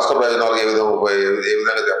ఈ రాష్ట్ర ప్రయోజనాలకు ఏ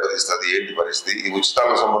విధంగా దెబ్బతీస్తుంది? ఏంటి పరిస్థితి? ఈ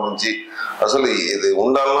ఉచితాలకు సంబంధించి అసలు ఇది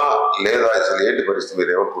ఉండాలా లేదా? అసలు ఏంటి పరిస్థితి?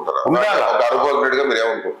 మీరు ఏమనుకుంటారా? ఒక అనుభవజ్ఞుడిగా మీరు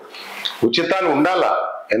ఏమనుకుంటారు? ఉచితాలు ఉండాలా?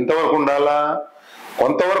 ఎంతవరకు ఉండాలా?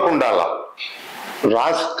 కొంతవరకు ఉండాలా.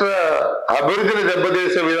 రాష్ట్ర అభివృద్ధిని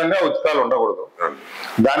దెబ్బతీసే విధంగా ఉచితాలు ఉండకూడదు.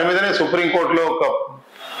 దాని మీదనే సుప్రీంకోర్టులో ఒక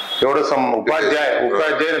ఎవడో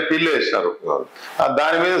ఉపాధ్యాయ పిల్లు వేసినారు.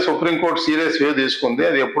 దాని మీద సుప్రీంకోర్టు సీరియస్ వ్యూ తీసుకుంది.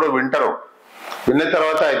 అది ఎప్పుడో విన్న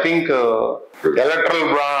తర్వాత ఐ థింక్ ఎలక్ట్రల్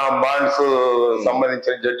బాండ్స్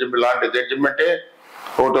సంబంధించిన జడ్జిమెంట్ లాంటి జడ్జిమెంటే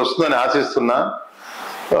ఒకటి వస్తుందని ఆశిస్తున్నా.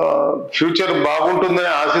 ఫ్యూచర్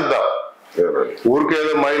బాగుంటుందని ఆశిద్దాం.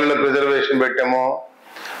 ఊరికేదో మహిళలకు రిజర్వేషన్ పెట్టామో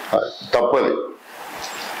తప్పది.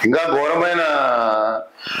 ఇంకా ఘోరమైన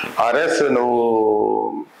అరెస్ట్ నువ్వు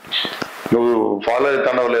ఫాలో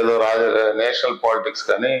అవుతానో లేదో నేషనల్ పాలిటిక్స్,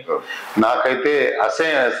 కానీ నాకైతే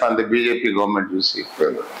అసహ్యం వేస్తుంది బీజేపీ గవర్నమెంట్ చూసి.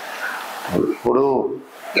 ఇప్పుడు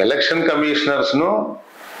ఎలక్షన్ కమిషనర్స్ ను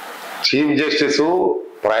chief justice,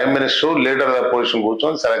 prime minister, leader of the opposition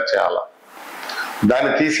కూర్చొని సెలెక్ట్ చేయాలి.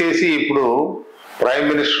 దాన్ని తీసేసి ఇప్పుడు prime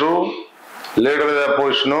minister, leader of the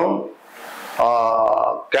opposition,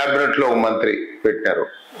 cabinet లో ఒక మంత్రి పెట్టినారు.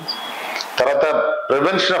 తర్వాత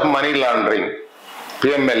prevention of money laundering,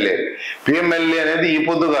 PMLA అనేది ఈ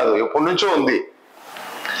పొద్దు కాదు, ఎప్పటి నుంచో ఉంది.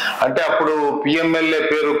 అంటే అప్పుడు పిఎంఎల్ఏ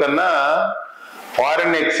పేరు కన్నా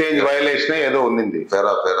ఫారిన్ ఎక్స్చేంజ్ వైలేషన్ ఏదో ఉంది,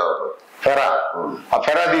 ఫెరా. ఆ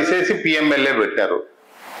ఫెరా తీసేసి పిఎంఎల్ఏ పెట్టారు.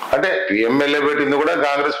 అంటే పిఎంఎల్ఏ పెట్టింది కూడా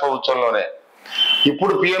కాంగ్రెస్ ప్రభుత్వంలోనే.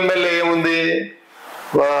 ఇప్పుడు పిఎంఎల్ఏ ఏముంది,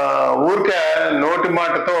 ఊరికే నోటి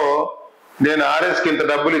మాటతో నేను ఆర్ఎస్ కి ఇంత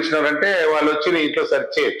డబ్బులు ఇచ్చినారంటే వాళ్ళు వచ్చి నీ ఇంట్లో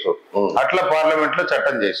సెర్చ్ చేయొచ్చు. అట్లా పార్లమెంట్ లో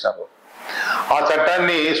చట్టం చేసినారు. ఆ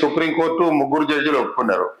చట్టాన్ని సుప్రీంకోర్టు 3 జడ్జిలు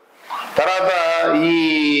ఒప్పుకున్నారు. తర్వాత ఈ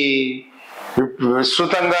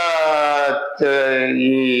విస్తృతంగా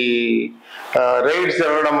ఈ రైడ్స్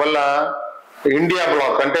జరగడం వల్ల ఇండియా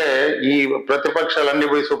బ్లాక్ అంటే ఈ ప్రతిపక్షాలన్నీ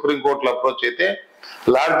పోయి సుప్రీంకోర్టులో అప్రోచ్ అయితే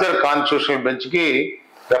లార్జర్ కాన్స్టిట్యూషనల్ బెంచ్ కి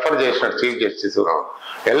రెఫర్ చేసినాడు చీఫ్ జస్టిస్.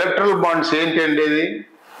 ఎలక్ట్రల్ బాండ్స్ ఏంటి అండి,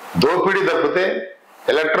 దోపిడీ తప్పితే.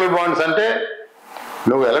 ఎలక్ట్రల్ బాండ్స్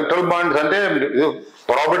అంటే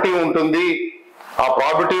ప్రాపర్టీ ఉంటుంది. ఆ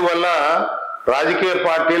ప్రాపర్టీ వల్ల రాజకీయ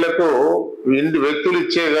పార్టీలకు వ్యక్తులు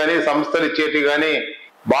ఇచ్చే గాని సంస్థలు ఇచ్చేటి గాని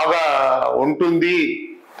బాగా ఉంటుంది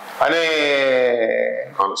అనే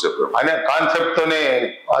కాన్సెప్ట్ తోనే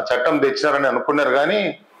ఆ చట్టం తెచ్చినారని అనుకున్నారు. కానీ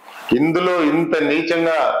ఇందులో ఇంత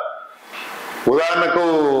నీచంగా, ఉదాహరణకు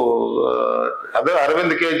అదే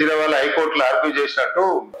అరవింద్ కేజ్రీవాల్ హైకోర్టులో ఆర్గ్యూ చేసినట్టు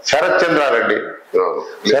శరత్ చంద్రారెడ్డి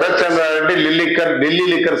ఢిల్లీ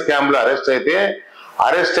లిక్కర్ స్కామ్ లో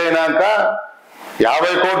అరెస్ట్ అయినాక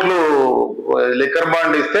 50 కోట్లు లిక్కర్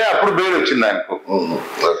బాండ్ ఇస్తే అప్పుడు బెయిల్ వచ్చింది ఆయనకు.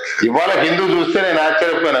 ఇవాళ హిందూ చూస్తే నేను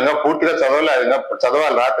ఆశ్చర్యపోయినా, పూర్తిగా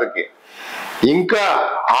చదవాలి రాత్రికి. ఇంకా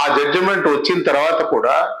ఆ జడ్జిమెంట్ వచ్చిన తర్వాత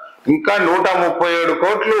కూడా ఇంకా 137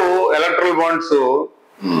 కోట్లు ఎలక్ట్రల్ బాండ్స్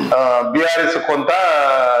బీఆర్ఎస్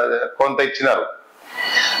కొంత ఇచ్చినారు.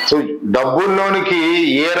 సో డబ్బుల్లోనికి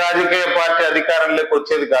ఏ రాజకీయ పార్టీ అధికారంలోకి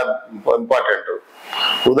వచ్చేది కాదు ఇంపార్టెంట్.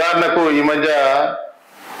 ఉదాహరణకు ఈ మధ్య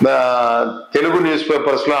తెలుగు న్యూస్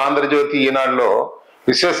పేపర్స్ లో ఆంధ్రజ్యోతి, ఈనాడులో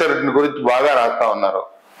విశ్వేశ్వరరెడ్డిని గురించి బాగా రాస్తా ఉన్నారు.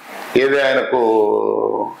 ఏది ఆయనకు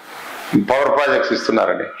పవర్ ప్రాజెక్ట్స్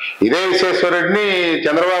ఇస్తున్నారని. ఇదే విశ్వేశ్వరరెడ్డిని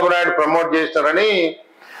చంద్రబాబు నాయుడు ప్రమోట్ చేస్తున్నారని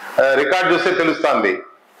రికార్డ్ చూస్తే తెలుస్తుంది.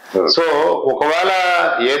 సో ఒకవేళ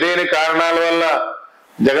ఏదైనా కారణాల వల్ల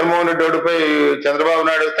జగన్మోహన్ రెడ్డి ఓడిపోయి చంద్రబాబు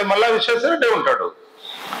నాయుడు వస్తే మళ్ళా విశ్వేశ్వరరెడ్డి ఉంటాడు.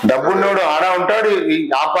 డబ్బున్నోడు ఆడ ఉంటాడు,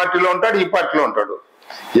 ఆ పార్టీలో ఉంటాడు, ఈ పార్టీలో ఉంటాడు.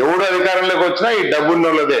 ఎవడు అధికారంలోకి వచ్చినా ఈ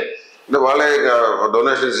డబ్బున్నోళ్ళదే. వాళ్ళే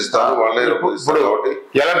డొనేషన్స్ ఇస్తారు, వాళ్ళే. ఇప్పుడు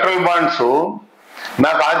ఎలక్ట్రల్ బాండ్స్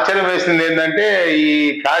నాకు ఆశ్చర్యం వేసింది ఏంటంటే, ఈ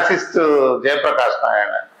ఫ్యాసిస్ట్ జయప్రకాష్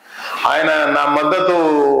ఆయన నా మద్దతు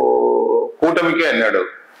కూటమికి అన్నాడు.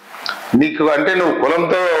 నీకు అంటే నువ్వు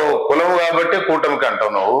కులము కాబట్టి కూటమికి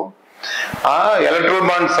అంటావు. నువ్వు ఎలక్ట్రల్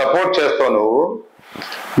బాండ్ సపోర్ట్ చేస్తావు.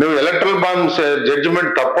 నువ్వు ఎలక్ట్రల్ బాండ్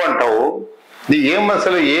జడ్జిమెంట్ తప్పు అంటావు. నీ ఏం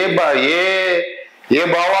అసలు ఏ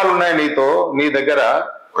భావాలు ఉన్నాయి నీతో, నీ దగ్గర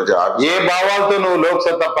ఏ భావాలతో నువ్వు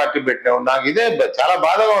లోక్సత్తా పార్టీ పెట్టినావు? నాకు ఇదే చాలా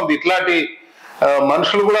బాధగా ఉంది. ఇట్లాంటి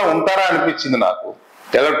మనుషులు కూడా ఉంటారా అనిపించింది నాకు.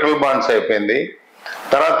 ఎలక్ట్రల్ బాండ్స్ అయిపోయింది.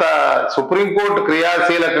 తర్వాత సుప్రీంకోర్టు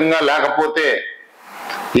క్రియాశీలకంగా లేకపోతే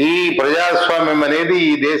ఈ ప్రజాస్వామ్యం అనేది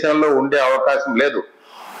ఈ దేశంలో ఉండే అవకాశం లేదు.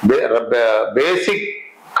 బేసిక్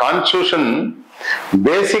కాన్స్టిట్యూషన్,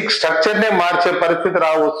 బేసిక్ స్ట్రక్చర్ నే మార్చే పరిస్థితి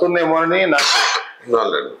వస్తుందేమోనని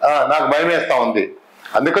నాకు భయం వేస్తా ఉంది.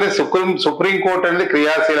 అందుకని సుప్రీంకోర్టు అనేది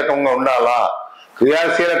క్రియాశీలకంగా ఉండాలా.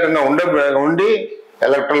 క్రియాశీలకంగా ఉండి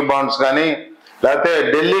ఎలక్ట్రల్ బాండ్స్ కానీ, లేకపోతే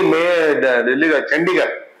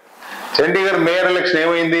చండీగఢ్ మేయర్ ఎలక్షన్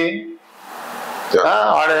ఏమైంది?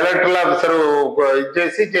 ఆడ ఎలక్ట్రల్ ఆఫీసర్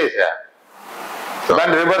చేసా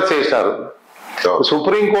దాన్ని రివర్స్ చేశారు.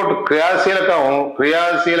 సుప్రీంకోర్టు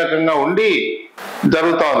క్రియాశీలకంగా ఉండి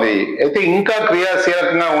జరుగుతోంది. అయితే ఇంకా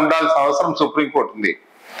క్రియాశీలకంగా ఉండాల్సిన అవసరం సుప్రీంకోర్టు ఉంది.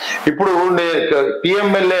 ఇప్పుడు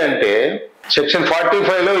పిఎంఎల్ఏ అంటే సెక్షన్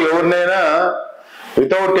 45లో ఎవరినైనా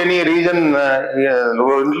వితౌట్ ఎనీ రీజన్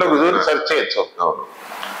ఇంట్లో సెర్చ్ చేయొచ్చు.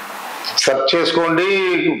 సెర్చ్ చేసుకోండి,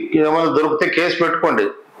 ఏమైనా దొరికితే కేసు పెట్టుకోండి,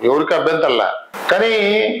 ఎవరికి అభ్యంతరంలా. కానీ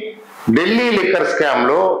ఢిల్లీ లిక్కర్ స్కామ్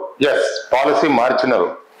లో పాలసీ మార్చినారు.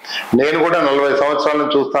 నేను కూడా 40 సంవత్సరాల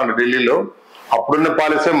నుంచి చూస్తాను ఢిల్లీలో. అప్పుడున్న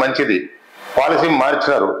పాలసీ మంచిది, పాలసీ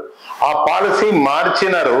మార్చినారు. ఆ పాలసీ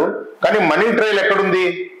మార్చినారు కానీ మనీ ట్రయల్ ఎక్కడుంది?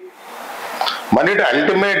 మనీ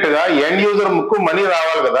అల్టిమేట్ గా ఎండ్ యూజర్ ముక్కు మనీ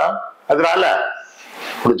రావాలి కదా, అది రాలే.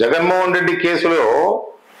 ఇప్పుడు జగన్మోహన్ రెడ్డి కేసులో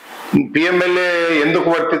పిఎంఎల్ఏ ఎందుకు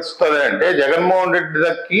వర్తిస్తుంది అంటే, జగన్మోహన్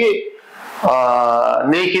రెడ్డికి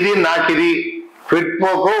నీకిది నాకిది క్విట్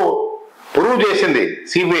ప్రోకో ప్రూవ్ చేసింది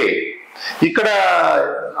సిబిఐ. ఇక్కడ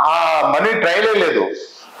ఆ మనీ ట్రయలే లేదు.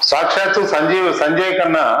 సాక్షాత్తు సంజయ్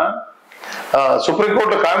కన్నా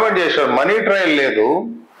సుప్రీంకోర్టు కామెంట్ చేశారు, మనీ ట్రయల్ లేదు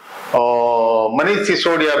మనీష్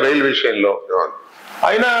సిసోడియా బెయిల్ విషయంలో.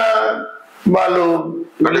 అయినా వాళ్ళు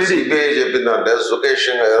సిబిఐ చెప్పిందంటే సుకేష్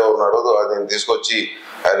ఏదో ఉన్నాడు, అది తీసుకొచ్చి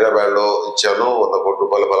హైదరాబాద్ లో ఇచ్చాను, 100 కోట్ల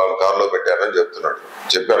రూపాయలు పలానా కారులో పెట్టానని చెప్తున్నాడు.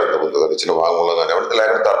 చెప్పాడు అంత ముందుగా ఇచ్చిన వాంగ్మూలం కానివ్వండి,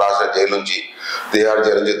 లేకపోతే తను రాసిన జైలు నుంచి తిహార్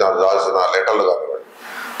జైలు నుంచి తను రాసిన లెటర్లు కానివ్వండి,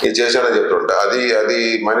 ఇది చేశానని చెప్తుంటే అది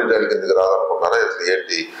మనీ ట్రయల్ కిందకి రాదనుకుంటున్నారా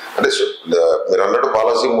ఏంటి? అంటే మీరు అన్నట్టు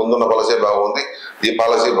పాలసీ ముందున్న పాలసీ బాగుంది, ఈ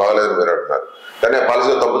పాలసీ బాగలేదని మీరు అంటున్నారు. కానీ ఆ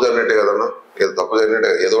పాలసీ తప్పు జరిగినట్టే కదన్నా, ఏదో తప్పు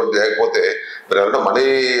జరిగినట్టే. ఏదో ఒకటి లేకపోతే మీరు అంటే మనీ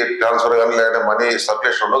ట్రాన్స్ఫర్ కానీ లేదంటే మనీ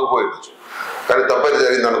సర్క్యులేషన్ ఉండకపోయిండొచ్చు, కానీ తప్పైతే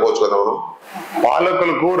జరిగింది అనుకోవచ్చు కదా మనం.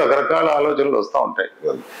 పాలకులకు రకరకాల ఆలోచనలు వస్తూ ఉంటాయి.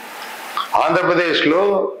 ఆంధ్రప్రదేశ్ లో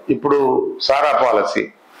ఇప్పుడు సారా పాలసీ,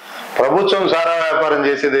 ప్రభుత్వం సారా వ్యాపారం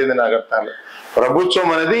చేసేది ఏంది నాకు అర్థం. ప్రభుత్వం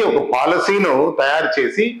అనేది ఒక పాలసీను తయారు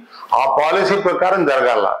చేసి ఆ పాలసీ ప్రకారం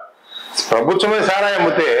జరగాల. ప్రభుత్వమే సారా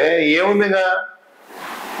అమ్మితే ఏముందిగా,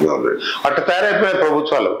 అట్లా తయారైపోయిన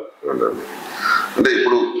ప్రభుత్వాలు. అంటే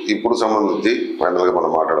ఇప్పుడు సంబంధించి ఫైనల్ గా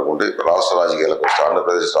మనం మాట్లాడుకుంటే రాష్ట్ర రాజకీయాలకు వస్తే,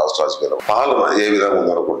 ఆంధ్రప్రదేశ్ రాష్ట్ర రాజకీయాలకు పాలన ఏ విధంగా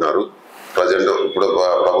ఉందనుకుంటున్నారు? ప్రజెంట్ ఇప్పుడు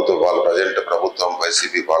ప్రభుత్వ పాలన, ప్రజెంట్ ప్రభుత్వం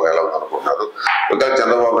వైసీపీ పాలన ఎలా ఉందనుకుంటున్నారు? ఇంకా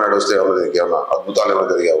చంద్రబాబు నాయుడు వస్తే ఏమైనా అద్భుతాలు ఏమైనా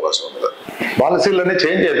జరిగే అవకాశం ఉందా? పాలసీలన్నీ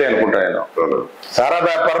చేంజ్ అవుతాయి అనుకుంటాను. సారా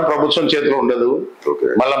వ్యాపారం ప్రభుత్వం చేతిలో ఉండదు,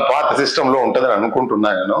 మళ్ళీ పాత సిస్టమ్ లో ఉంటదని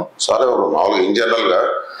అనుకుంటున్నా నేను. సరే, మామూలుగా ఇన్ జనరల్ గా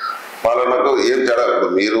పాలనకు ఏం తేడా?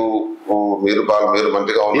 మీరు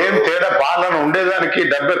మంత్రిగా ఏం తేడా? పాలన ఉండేదానికి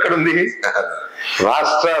డబ్బు ఎక్కడుంది?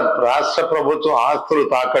 రాష్ట్ర ప్రభుత్వం ఆస్తులు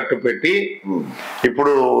తాకట్టు పెట్టి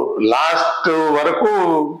ఇప్పుడు లాస్ట్ వరకు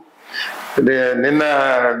నిన్న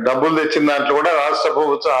డబ్బులు తెచ్చిన దాంట్లో కూడా రాష్ట్ర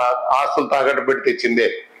ప్రభుత్వం ఆస్తులు తాకట్టు పెట్టి తెచ్చిందే.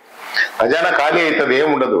 ఖజానా ఖాళీ అవుతుంది,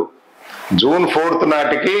 ఏముండదు. జూన్ 4th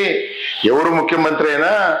నాటికి ఎవరు ముఖ్యమంత్రి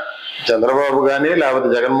అయినా, చంద్రబాబు కానీ లేకపోతే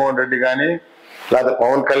జగన్మోహన్ రెడ్డి కానీ లేకపోతే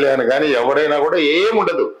పవన్ కళ్యాణ్ కానీ ఎవరైనా కూడా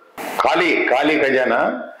ఏముండదు, ఖాళీ ఖజానా.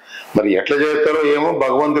 మరి ఎట్లా చేస్తారో ఏమో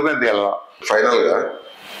భగవంతుడే తెలవా. ఫైనల్ గా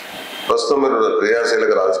ప్రస్తుతం మీరు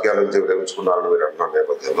క్రియాశీలక రాజకీయాల నుంచి విరమించుకున్నారని మీరు అంటున్న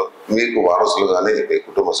నేపథ్యంలో మీకు వారసులు కానీ మీ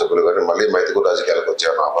కుటుంబ సభ్యులు కానీ మళ్ళీ మైదుకూరు రాజకీయాలకు వచ్చే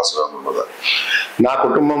అవకాశం ఉన్నదా? నా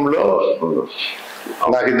కుటుంబంలో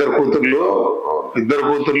నాకు ఇద్దరు కూతుర్లు,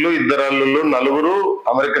 ఇద్దరు అల్లుళ్ళు, 4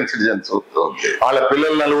 అమెరికన్ సిటిజన్స్. వాళ్ళ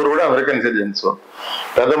పిల్లలు 4 కూడా అమెరికన్ సిటిజన్స్.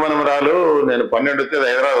 పెద్ద మనమరాలు నేను 12వ తేదీ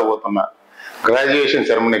హైదరాబాద్ పోతున్నా, గ్రాడ్యుయేషన్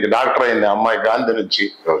సెరమనీకి. డాక్టర్ అయింది అమ్మాయి, గాంధీ నుంచి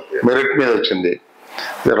మెరిట్ మీద వచ్చింది.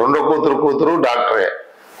 రెండో కూతురు డాక్టరే.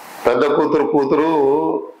 పెద్ద కూతురు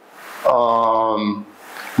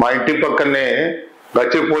మా ఇంటి పక్కనే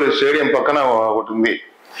గచ్చిపోలి స్టేడియం పక్కన ఒకటి ఉంది,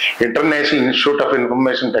 international institute of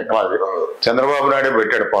information technology. Chandrababu Naidu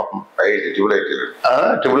పెట్టాడు పాపం,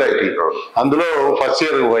 ట్రిపుల్ ఐటీ. అందులో ఫస్ట్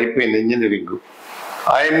ఇయర్ అయిపోయింది ఇంజనీరింగ్.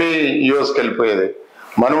 ఆయన్ని యూఎస్కి వెళ్ళిపోయేది.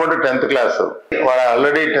 మనమంటే 10th క్లాస్, వాడు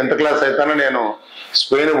ఆల్రెడీ 10th క్లాస్ అయితేనే నేను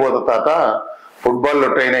స్పెయిన్ పోతా తాత, ఫుట్బాల్లో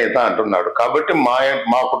ట్రైన్ అవుతా అంటున్నాడు. కాబట్టి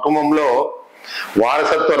మా కుటుంబంలో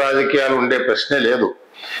వారసత్వ రాజకీయాలు ఉండే ప్రశ్నే లేదు.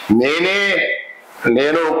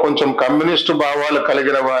 నేను కొంచెం కమ్యూనిస్టు భావాలు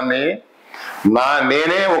కలిగిన వాడిని.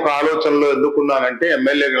 నేనే ఒక ఆలోచనలో ఎందుకున్నానంటే,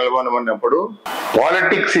 MLA గెలవనమన్నప్పుడు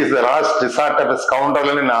politics is the last resort of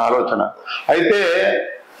స్కౌండర్ల్ అని నా ఆలోచన. అయితే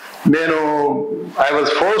నేను I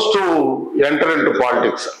was force to enter in to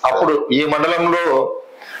politics. అప్పుడు ఈ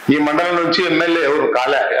మండలం నుంచి ఎమ్మెల్యే ఎవరు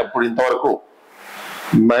కాలే అప్పుడు ఇంతవరకు.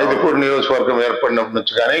 మైదుకూరు నియోజకవర్గం ఏర్పడినప్పటి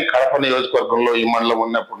నుంచి కానీ, కడప నియోజకవర్గంలో ఈ మండలం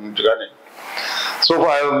ఉన్నప్పటి నుంచి కానీ. సో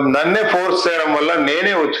నన్నే ఫోర్స్ చేయడం వల్ల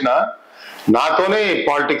నేనే వచ్చిన, నాతోనే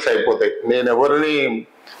పాలిటిక్స్ అయిపోతాయి. నేను ఎవరిని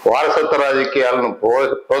వారసత్వ రాజకీయాలను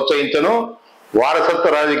ప్రోత్సహించను,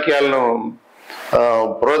 వారసత్వ రాజకీయాలను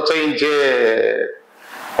ప్రోత్సహించే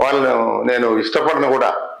వాళ్ళను నేను ఇష్టపడను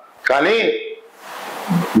కూడా. కానీ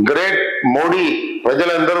గ్రేట్ మోడీ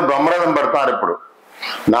ప్రజలందరూ బ్రహ్మరథం పడతారు ఇప్పుడు.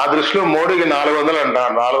 నా దృష్టిలో మోడీకి 400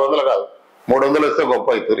 అంటారు, 400 కాదు 300 వస్తే గొప్ప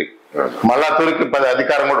అవుతుంది. మళ్ళా తూరికి 10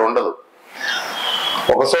 అధికారం కూడా ఉండదు.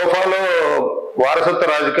 ఒక సోఫాలో వారసత్వ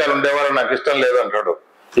రాజకీయాలు ఉండేవారు నాకు ఇష్టం లేదు అంటాడు.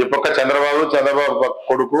 ఈ పక్క చంద్రబాబు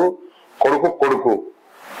కొడుకు కొడుకు కొడుకు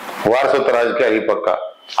వారసత్వ రాజకీయాలు, ఈ పక్క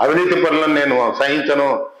అవినీతి పనులను నేను సహించను,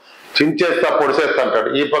 చించేస్తా పొడిసేస్తా అంటాడు.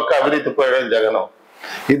 ఈ పక్క అవినీతి పరుడైన జగన్.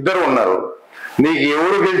 ఇద్దరు ఉన్నారు. నీకు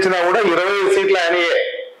ఎవరు గెలిచినా కూడా 25 సీట్లు ఆయనయే,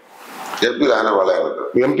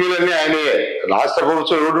 ఎంపీలన్నీ ఆయనయే. రాష్ట్ర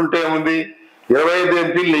ప్రభుత్వం ఎవడుంటే ఏముంది, 25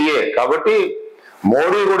 ఎంపీలు నీయే. కాబట్టి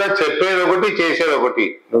మోడీ కూడా చెప్పేది ఒకటి చేసేది ఒకటి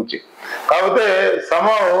నుంచి. కాకపోతే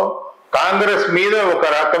కాంగ్రెస్ మీద ఒక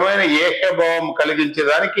రకమైన ఏకభావం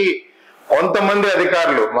కలిగించేదానికి కొంతమంది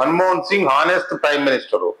అధికారులు, Manmohan Singh honest prime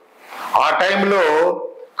minister, ఆ టైంలో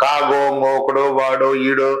కాగో ఒకడో వాడో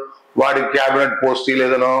ఈడో వాడికి క్యాబినెట్ పోస్ట్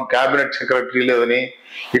లేదనో క్యాబినెట్ సెక్రటరీ లేదని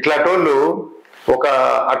ఇట్లాంటి ఒక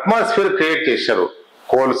అట్మాస్ఫియర్ క్రియేట్ చేశారు.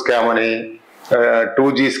 కోల్ స్కామ్ అని,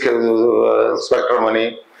 2G స్పెక్ట్రమ్ అని,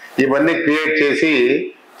 ఇవన్నీ క్రియేట్ చేసి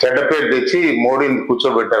చెడ్డ పేరు తెచ్చి మోడీని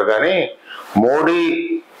కూర్చోబెట్టారు. కానీ మోడీ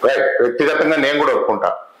వ్యక్తిగతంగా నేను కూడా ఒప్పుకుంటా,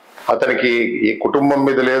 అతనికి ఈ కుటుంబం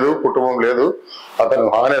మీద కుటుంబం లేదు, అతను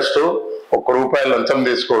హానెస్ట్, ₹1 లంచం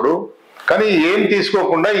తీసుకోడు. కానీ ఏం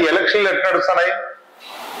తీసుకోకుండా ఈ ఎలక్షన్లు ఎట్లా నడుస్తున్నాయి,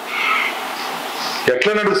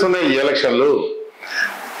 ఎట్లా నడుస్తున్నాయి ఈ ఎలక్షన్లు?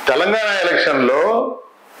 తెలంగాణ ఎలక్షన్లో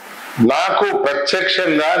నాకు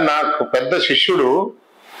ప్రత్యక్షంగా నాకు పెద్ద శిష్యుడు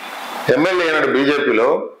ఎమ్మెల్యే అయినాడు బీజేపీలో.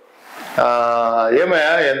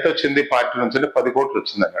 ఏమయ్యా ఎంత వచ్చింది పార్టీ నుంచి? 10 కోట్లు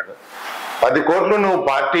వచ్చింది అన్నాడు. 10 కోట్లు నువ్వు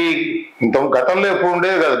పార్టీ గతంలో ఎప్పుడు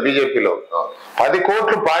ఉండేది కదా బీజేపీలో, 10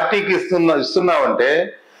 కోట్లు పార్టీకి ఇస్తున్నావంటే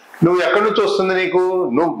నువ్వు ఎక్కడి నుంచి వస్తుంది నీకు?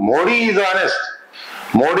 నువ్వు Modi is honest,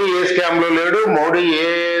 Modi A scam లో లేడు, మోడీ ఏ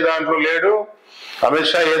దాంట్లో లేడు, అమిత్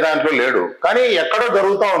షా ఏ దాంట్లో లేడు. కానీ ఎక్కడో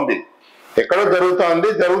జరుగుతుంది,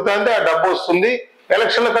 జరుగుతుంది, ఆ డబ్బు వస్తుంది,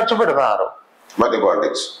 ఎలక్షన్లో ఖర్చు పెడతారు.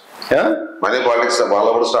 మనీ పాలిటిక్స్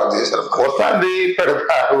వాళ్ళు కూడా స్టార్ట్ చేశారు, వస్తుంది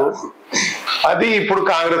పెడతారు. అది ఇప్పుడు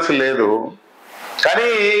కాంగ్రెస్ లేదు.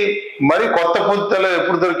 కానీ మరి కొత్త పుంతలో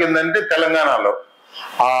ఎప్పుడు దొరికిందంటే తెలంగాణలో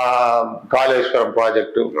ఆ కాళేశ్వరం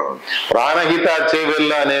ప్రాజెక్టు, ప్రాణహిత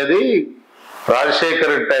చేవెళ్ళ అనేది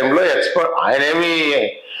రాజశేఖర్ టైంలో ఎక్స్పర్ట్. ఆయనేమి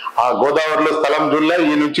ఆ గోదావరిలో స్థలం జుల్లా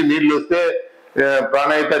ఈ నుంచి నీళ్లు వస్తే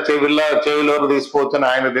ప్రాణహిత చెవిల వరకు తీసుకోవచ్చని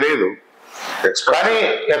ఆయన తెలియదు, కానీ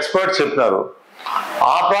ఎక్స్పర్ట్స్ చెప్పినారు.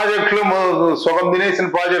 ఆ ప్రాజెక్టులు సుగం తినేసిన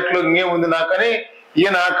ప్రాజెక్టులు ఇంకేముంది నాకని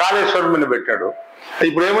ఈయన కాళేశ్వరం మీద పెట్టాడు.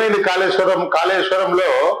 ఇప్పుడు ఏమైంది? కాళేశ్వరంలో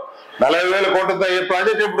 40,000 కోట్లతో అయ్యే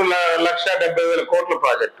ప్రాజెక్ట్ ఇప్పుడు 1,70,000 కోట్ల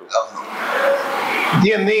ప్రాజెక్టు.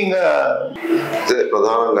 ఇవన్నీ ఇంకా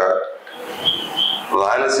ప్రధానంగా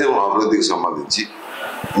రాయలసీమ అభివృద్ధికి సంబంధించి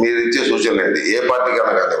మీరు ఇచ్చే సూచనలు ఏంటి? ఏ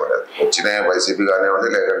పార్టీకైనా కానివ్వండి, వచ్చిన వైసీపీ కానివ్వండి,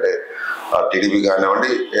 లేదంటే టీడీపీ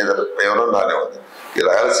కానివ్వండి, ఎవరో కానివ్వండి, ఈ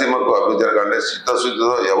రాయలసీమకు అభివృద్ధి జరగాలంటే చిత్తశుద్ధితో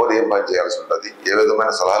ఎవరు ఏం పని చేయాల్సి ఉంటుంది, ఏ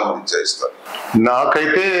విధమైన సలహాలు మీరు ఇచ్చేస్తారు?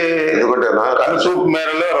 నాకైతే ఎందుకంటే కనుసూపు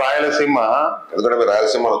మేరలో రాయలసీమ, ఎందుకంటే మీరు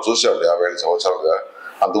రాయలసీమ చూసాం 50 సంవత్సరాలుగా,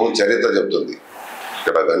 అంతకుముందు చరిత్ర చెప్తుంది.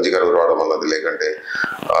 ఇక్కడ గంజి కరువు రావడం అన్నది, లేకంటే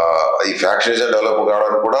ఈ ఫ్యాక్షనిజం డెవలప్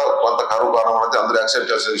కావడానికి కూడా కొంత కరువు కారణం అనేది అందరూ యాక్సెప్ట్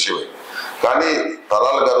చేసిన విషయమే. కానీ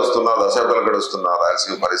తరాలు గడుస్తున్న, దశాబ్దాలు గడుస్తున్న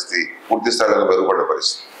రాయలసీమ పరిస్థితి పూర్తి స్థాయిలో మెరుగుపడే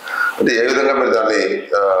పరిస్థితి. అంటే ఏ విధంగా మీరు దాన్ని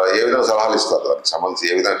ఏ విధంగా సలహాలు ఇస్తారు? దానికి సంబంధించి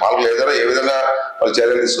ఏ విధంగా పాలకులు ఏదైనా ఏ విధంగా వాళ్ళు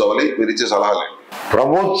చర్యలు తీసుకోవాలి, మీరు ఇచ్చే సలహాలు?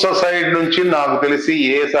 ప్రభుత్వ సైడ్ నుంచి నాకు తెలిసి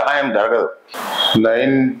ఏ సహాయం జరగదు.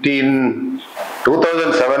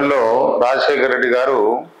 2007లో రాజశేఖర రెడ్డి గారు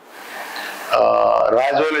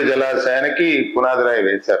రాజోలి జలాశయానికి పునాది రాయి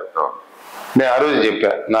వేశారు. నేను ఆ రోజు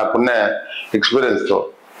చెప్పా, నాకున్న ఎక్స్పీరియన్స్ తో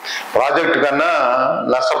ప్రాజెక్ట్ కన్నా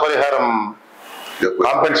నష్టపరిహారం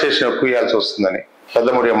కాంపెన్సేషన్ ఎక్కువ ఇవ్వాల్సి వస్తుందని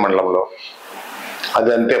పెద్దముడియం మండలంలో.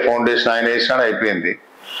 అది అంతే, ఫౌండేషన్ ఆయన వేసినాడు, అయిపోయింది.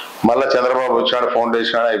 మళ్ళా చంద్రబాబు వచ్చాడు,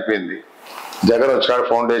 ఫౌండేషన్ అయిపోయింది. జగన్ వచ్చాడు,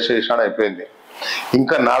 ఫౌండేషన్ వేసినాడు, అయిపోయింది.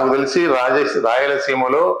 ఇంకా నాకు తెలిసి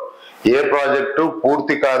రాయలసీమలో ఏ ప్రాజెక్టు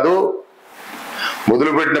పూర్తి కాదు,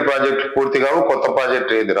 మొదలుపెట్టిన ప్రాజెక్టు పూర్తి కావు, కొత్త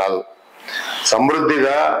ప్రాజెక్టు ఏది రాదు.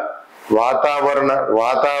 సమృద్ధిగా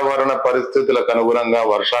వాతావరణ పరిస్థితులకు అనుగుణంగా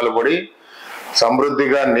వర్షాలు పడి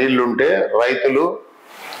సమృద్ధిగా నీళ్లుంటే రైతులు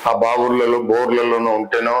ఆ బావులలో బోర్లలోనూ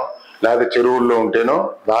ఉంటేనో లేదా చెరువుల్లో ఉంటేనో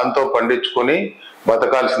దాంతో పండించుకొని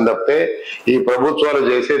బతకాల్సింది తప్పితే ఈ ప్రభుత్వాలు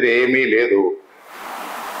చేసేది ఏమీ లేదు.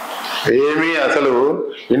 ఏమీ అసలు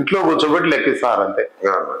ఇంట్లో కూర్చోబెట్టి లెక్కిస్తారు అంతే.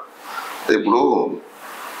 ఇప్పుడు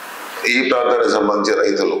ఈ ప్రాంతానికి సంబంధించి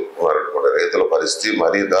రైతుల పరిస్థితి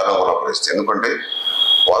మరీ దారుణమైన పరిస్థితి. ఎందుకంటే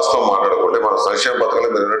వాస్తవం మాట్లాడుకుంటే మన సంక్షేమ పథకాలు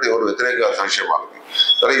మీరు ఎవరు వ్యతిరేక సంక్షేమాలకి,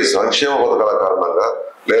 సరే ఈ సంక్షేమ పథకాల కారణంగా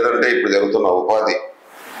లేదంటే ఇప్పుడు జరుగుతున్న ఉపాధి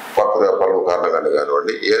పనుల కారణంగానే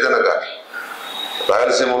కానివ్వండి, ఏదైనా కానీ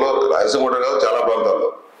రాయలసీమ కాదు చాలా ప్రాంతాల్లో,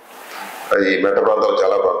 ఈ మెట్ట ప్రాంతాలు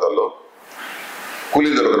చాలా ప్రాంతాల్లో కూలీ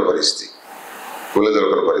దొరకని పరిస్థితి.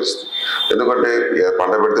 ఎందుకంటే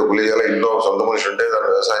పంట పెడితే కూలీ చేయాలి, ఇంట్లో సొంత మనిషి ఉంటే దాన్ని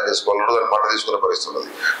వ్యవసాయం చేసుకోవాలన్నా దాన్ని పంట తీసుకునే పరిస్థితి ఉన్నది.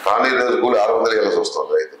 కానీ ఈరోజు కూలీ 600 ఇవ్వాల్సి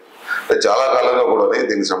వస్తుంది రైతు. చాలా కాలంగా కూడా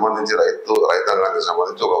దీనికి సంబంధించి రైతాంగానికి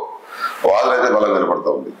సంబంధించి ఒక వాదన అయితే బలంగా కనపడతా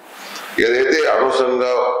ఉంది. ఏదైతే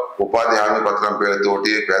అనవసరంగా ఉపాధి హామీ పథకం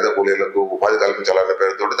పేరుతోటి పేద కూలీలకు ఉపాధి కల్పించాలనే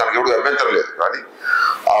పేరుతోటి దానికి ఎప్పుడు అభ్యంతరం లేదు. కానీ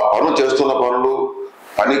ఆ పనులు చేస్తున్న పనులు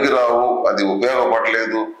పనికి రావు, అది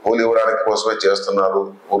ఉపయోగపడలేదు, కూలి ఇవ్వడానికి కోసమే చేస్తున్నారు,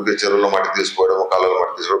 ఊరికి చెరువులో మట్టి తీసుకోవడం కాలువలో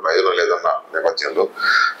మట్టి తీసుకోవడం ప్రయోజనం లేదన్న నేపథ్యంలో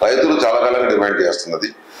రైతులు చాలా కాలంగా డిమాండ్ చేస్తున్నది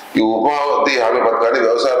ఈ ఉపాధి హామీ పథకాన్ని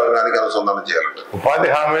వ్యవసాయ రంగానికి అనుసంధానం చేయాలంటే. ఉపాధి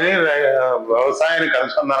హామీని వ్యవసాయానికి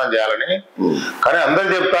అనుసంధానం చేయాలని కానీ అందరూ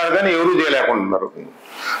చెప్తారు కానీ ఎవరూ చేయలేకుంటున్నారు.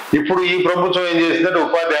 ఇప్పుడు ఈ ప్రభుత్వం ఏం చేసిందంటే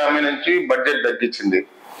ఉపాధి హామీ నుంచి బడ్జెట్ తగ్గించింది.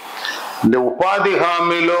 ఉపాధి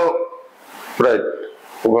హామీలో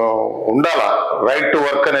ఉండాలా, రైట్ టు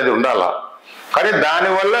వర్క్ అనేది ఉండాలా, కానీ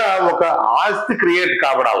దానివల్ల ఒక ఆస్తి క్రియేట్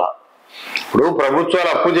కాబడాలా. ఇప్పుడు ప్రభుత్వాలు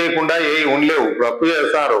అప్పు చేయకుండా ఉండలేవు. ఇప్పుడు అప్పు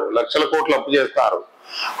చేస్తారు, లక్షల కోట్లు అప్పు చేస్తారు.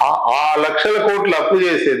 ఆ లక్షల కోట్లు అప్పు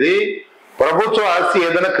చేసేది ప్రభుత్వ ఆస్తి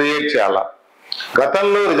ఏదైనా క్రియేట్ చేయాలా.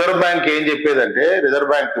 గతంలో రిజర్వ్ బ్యాంక్ ఏం చెప్పేదంటే, రిజర్వ్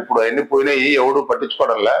బ్యాంక్ ఇప్పుడు అన్ని పోయినాయి, ఎవడు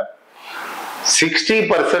పట్టించుకోవడంలా,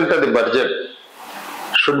 60% అది budget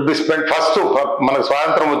should be spend. First మనకు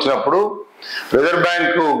స్వాతంత్రం వచ్చినప్పుడు రిజర్వ్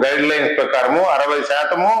బ్యాంక్ గైడ్ లైన్స్ ప్రకారము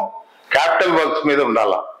 60% క్యాపిటల్ వర్క్స్ మీద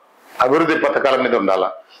ఉండాలా, అభివృద్ధి పథకాల మీద ఉండాలా.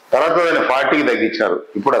 తర్వాత దాన్ని 40కి తగ్గించారు.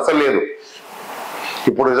 ఇప్పుడు అసలు లేదు.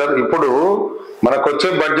 ఇప్పుడు మనకు వచ్చే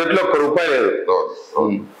బడ్జెట్ లో ₹1 లేదు.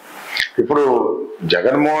 ఇప్పుడు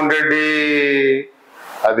జగన్మోహన్ రెడ్డి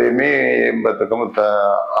అదేమి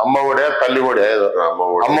అమ్మఒడే తల్లి ఒడే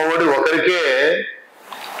అమ్మఒడి ఒకరికే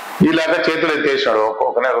ఇలాగా చేతులు ఎత్తేసాడు.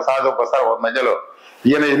 ఒకసారి మధ్యలో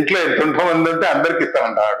ఈయన ఇంట్లో ఎంతమంది ఉంటే అందరికి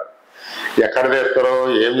ఇస్తామంటాడు. ఎక్కడ చేస్తారో,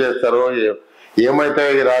 ఏం చేస్తారో,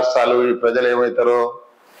 ఏమవుతాయో ఈ రాష్ట్రాలు, ఈ ప్రజలు ఏమవుతారో.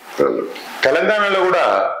 తెలంగాణలో కూడా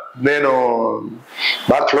నేను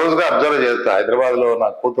బాగా క్లోజ్ గా అబ్జర్వ్ చేస్తా. హైదరాబాద్ లో నా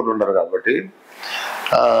కూతురు ఉండరు కాబట్టి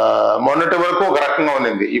మొన్నటి వరకు ఒక రకంగా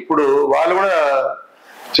ఉండింది. ఇప్పుడు వాళ్ళు కూడా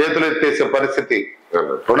చేతులు ఎత్తేసే పరిస్థితి.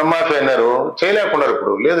 రుణమాఫీ అన్నారు, చేయలేకున్నారు.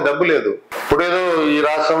 ఇప్పుడు లేదు, డబ్బు లేదు. ఇప్పుడేదో ఈ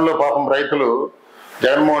రాష్ట్రంలో పాపం రైతులు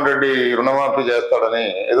జగన్మోహన్ రెడ్డి రుణమాఫీ చేస్తాడని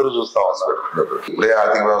ఎదురు చూస్తా ఉన్నారు. ఇప్పుడే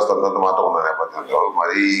ఆర్థిక వ్యవస్థ మాత్రం ఉన్న నేపథ్యంలో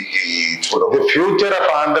మరి the future of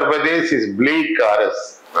Andhra Pradesh is bleak.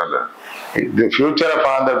 The future of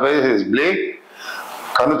Andhra Pradesh is bleak.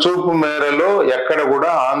 కనుచూపు మేరలో ఎక్కడ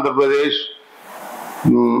కూడా ఆంధ్రప్రదేశ్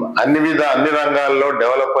అన్ని రంగాల్లో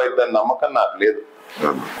డెవలప్ అవుతుందని నమ్మకం నాకు లేదు.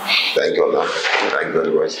 Thank you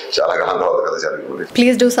very much. చాలా కాలం తర్వాత కదా జరిగింది.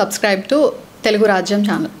 Please do subscribe to Telugu రాజ్యం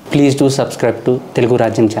channel. Please do subscribe to Telugu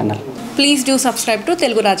రాజ్యం channel. Please do subscribe to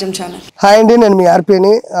Telugu రాజ్యం ఛానల్. హాయ్ అండి, నేను మీ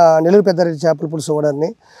ఆర్పీని, నెల్లూరు పెద్దారెడ్డి చేపల పులుసు ఓనర్ని.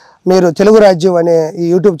 మీరు తెలుగు రాజ్యం అనే ఈ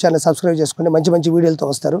యూట్యూబ్ ఛానల్ సబ్స్క్రైబ్ చేసుకుని మంచి వీడియోలతో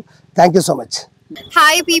వస్తారు. Thank you so much.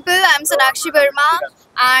 Hi people, I'm Sonakshi Verma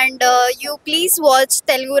and you please watch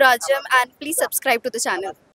Telugu Rajyam and please subscribe to the channel.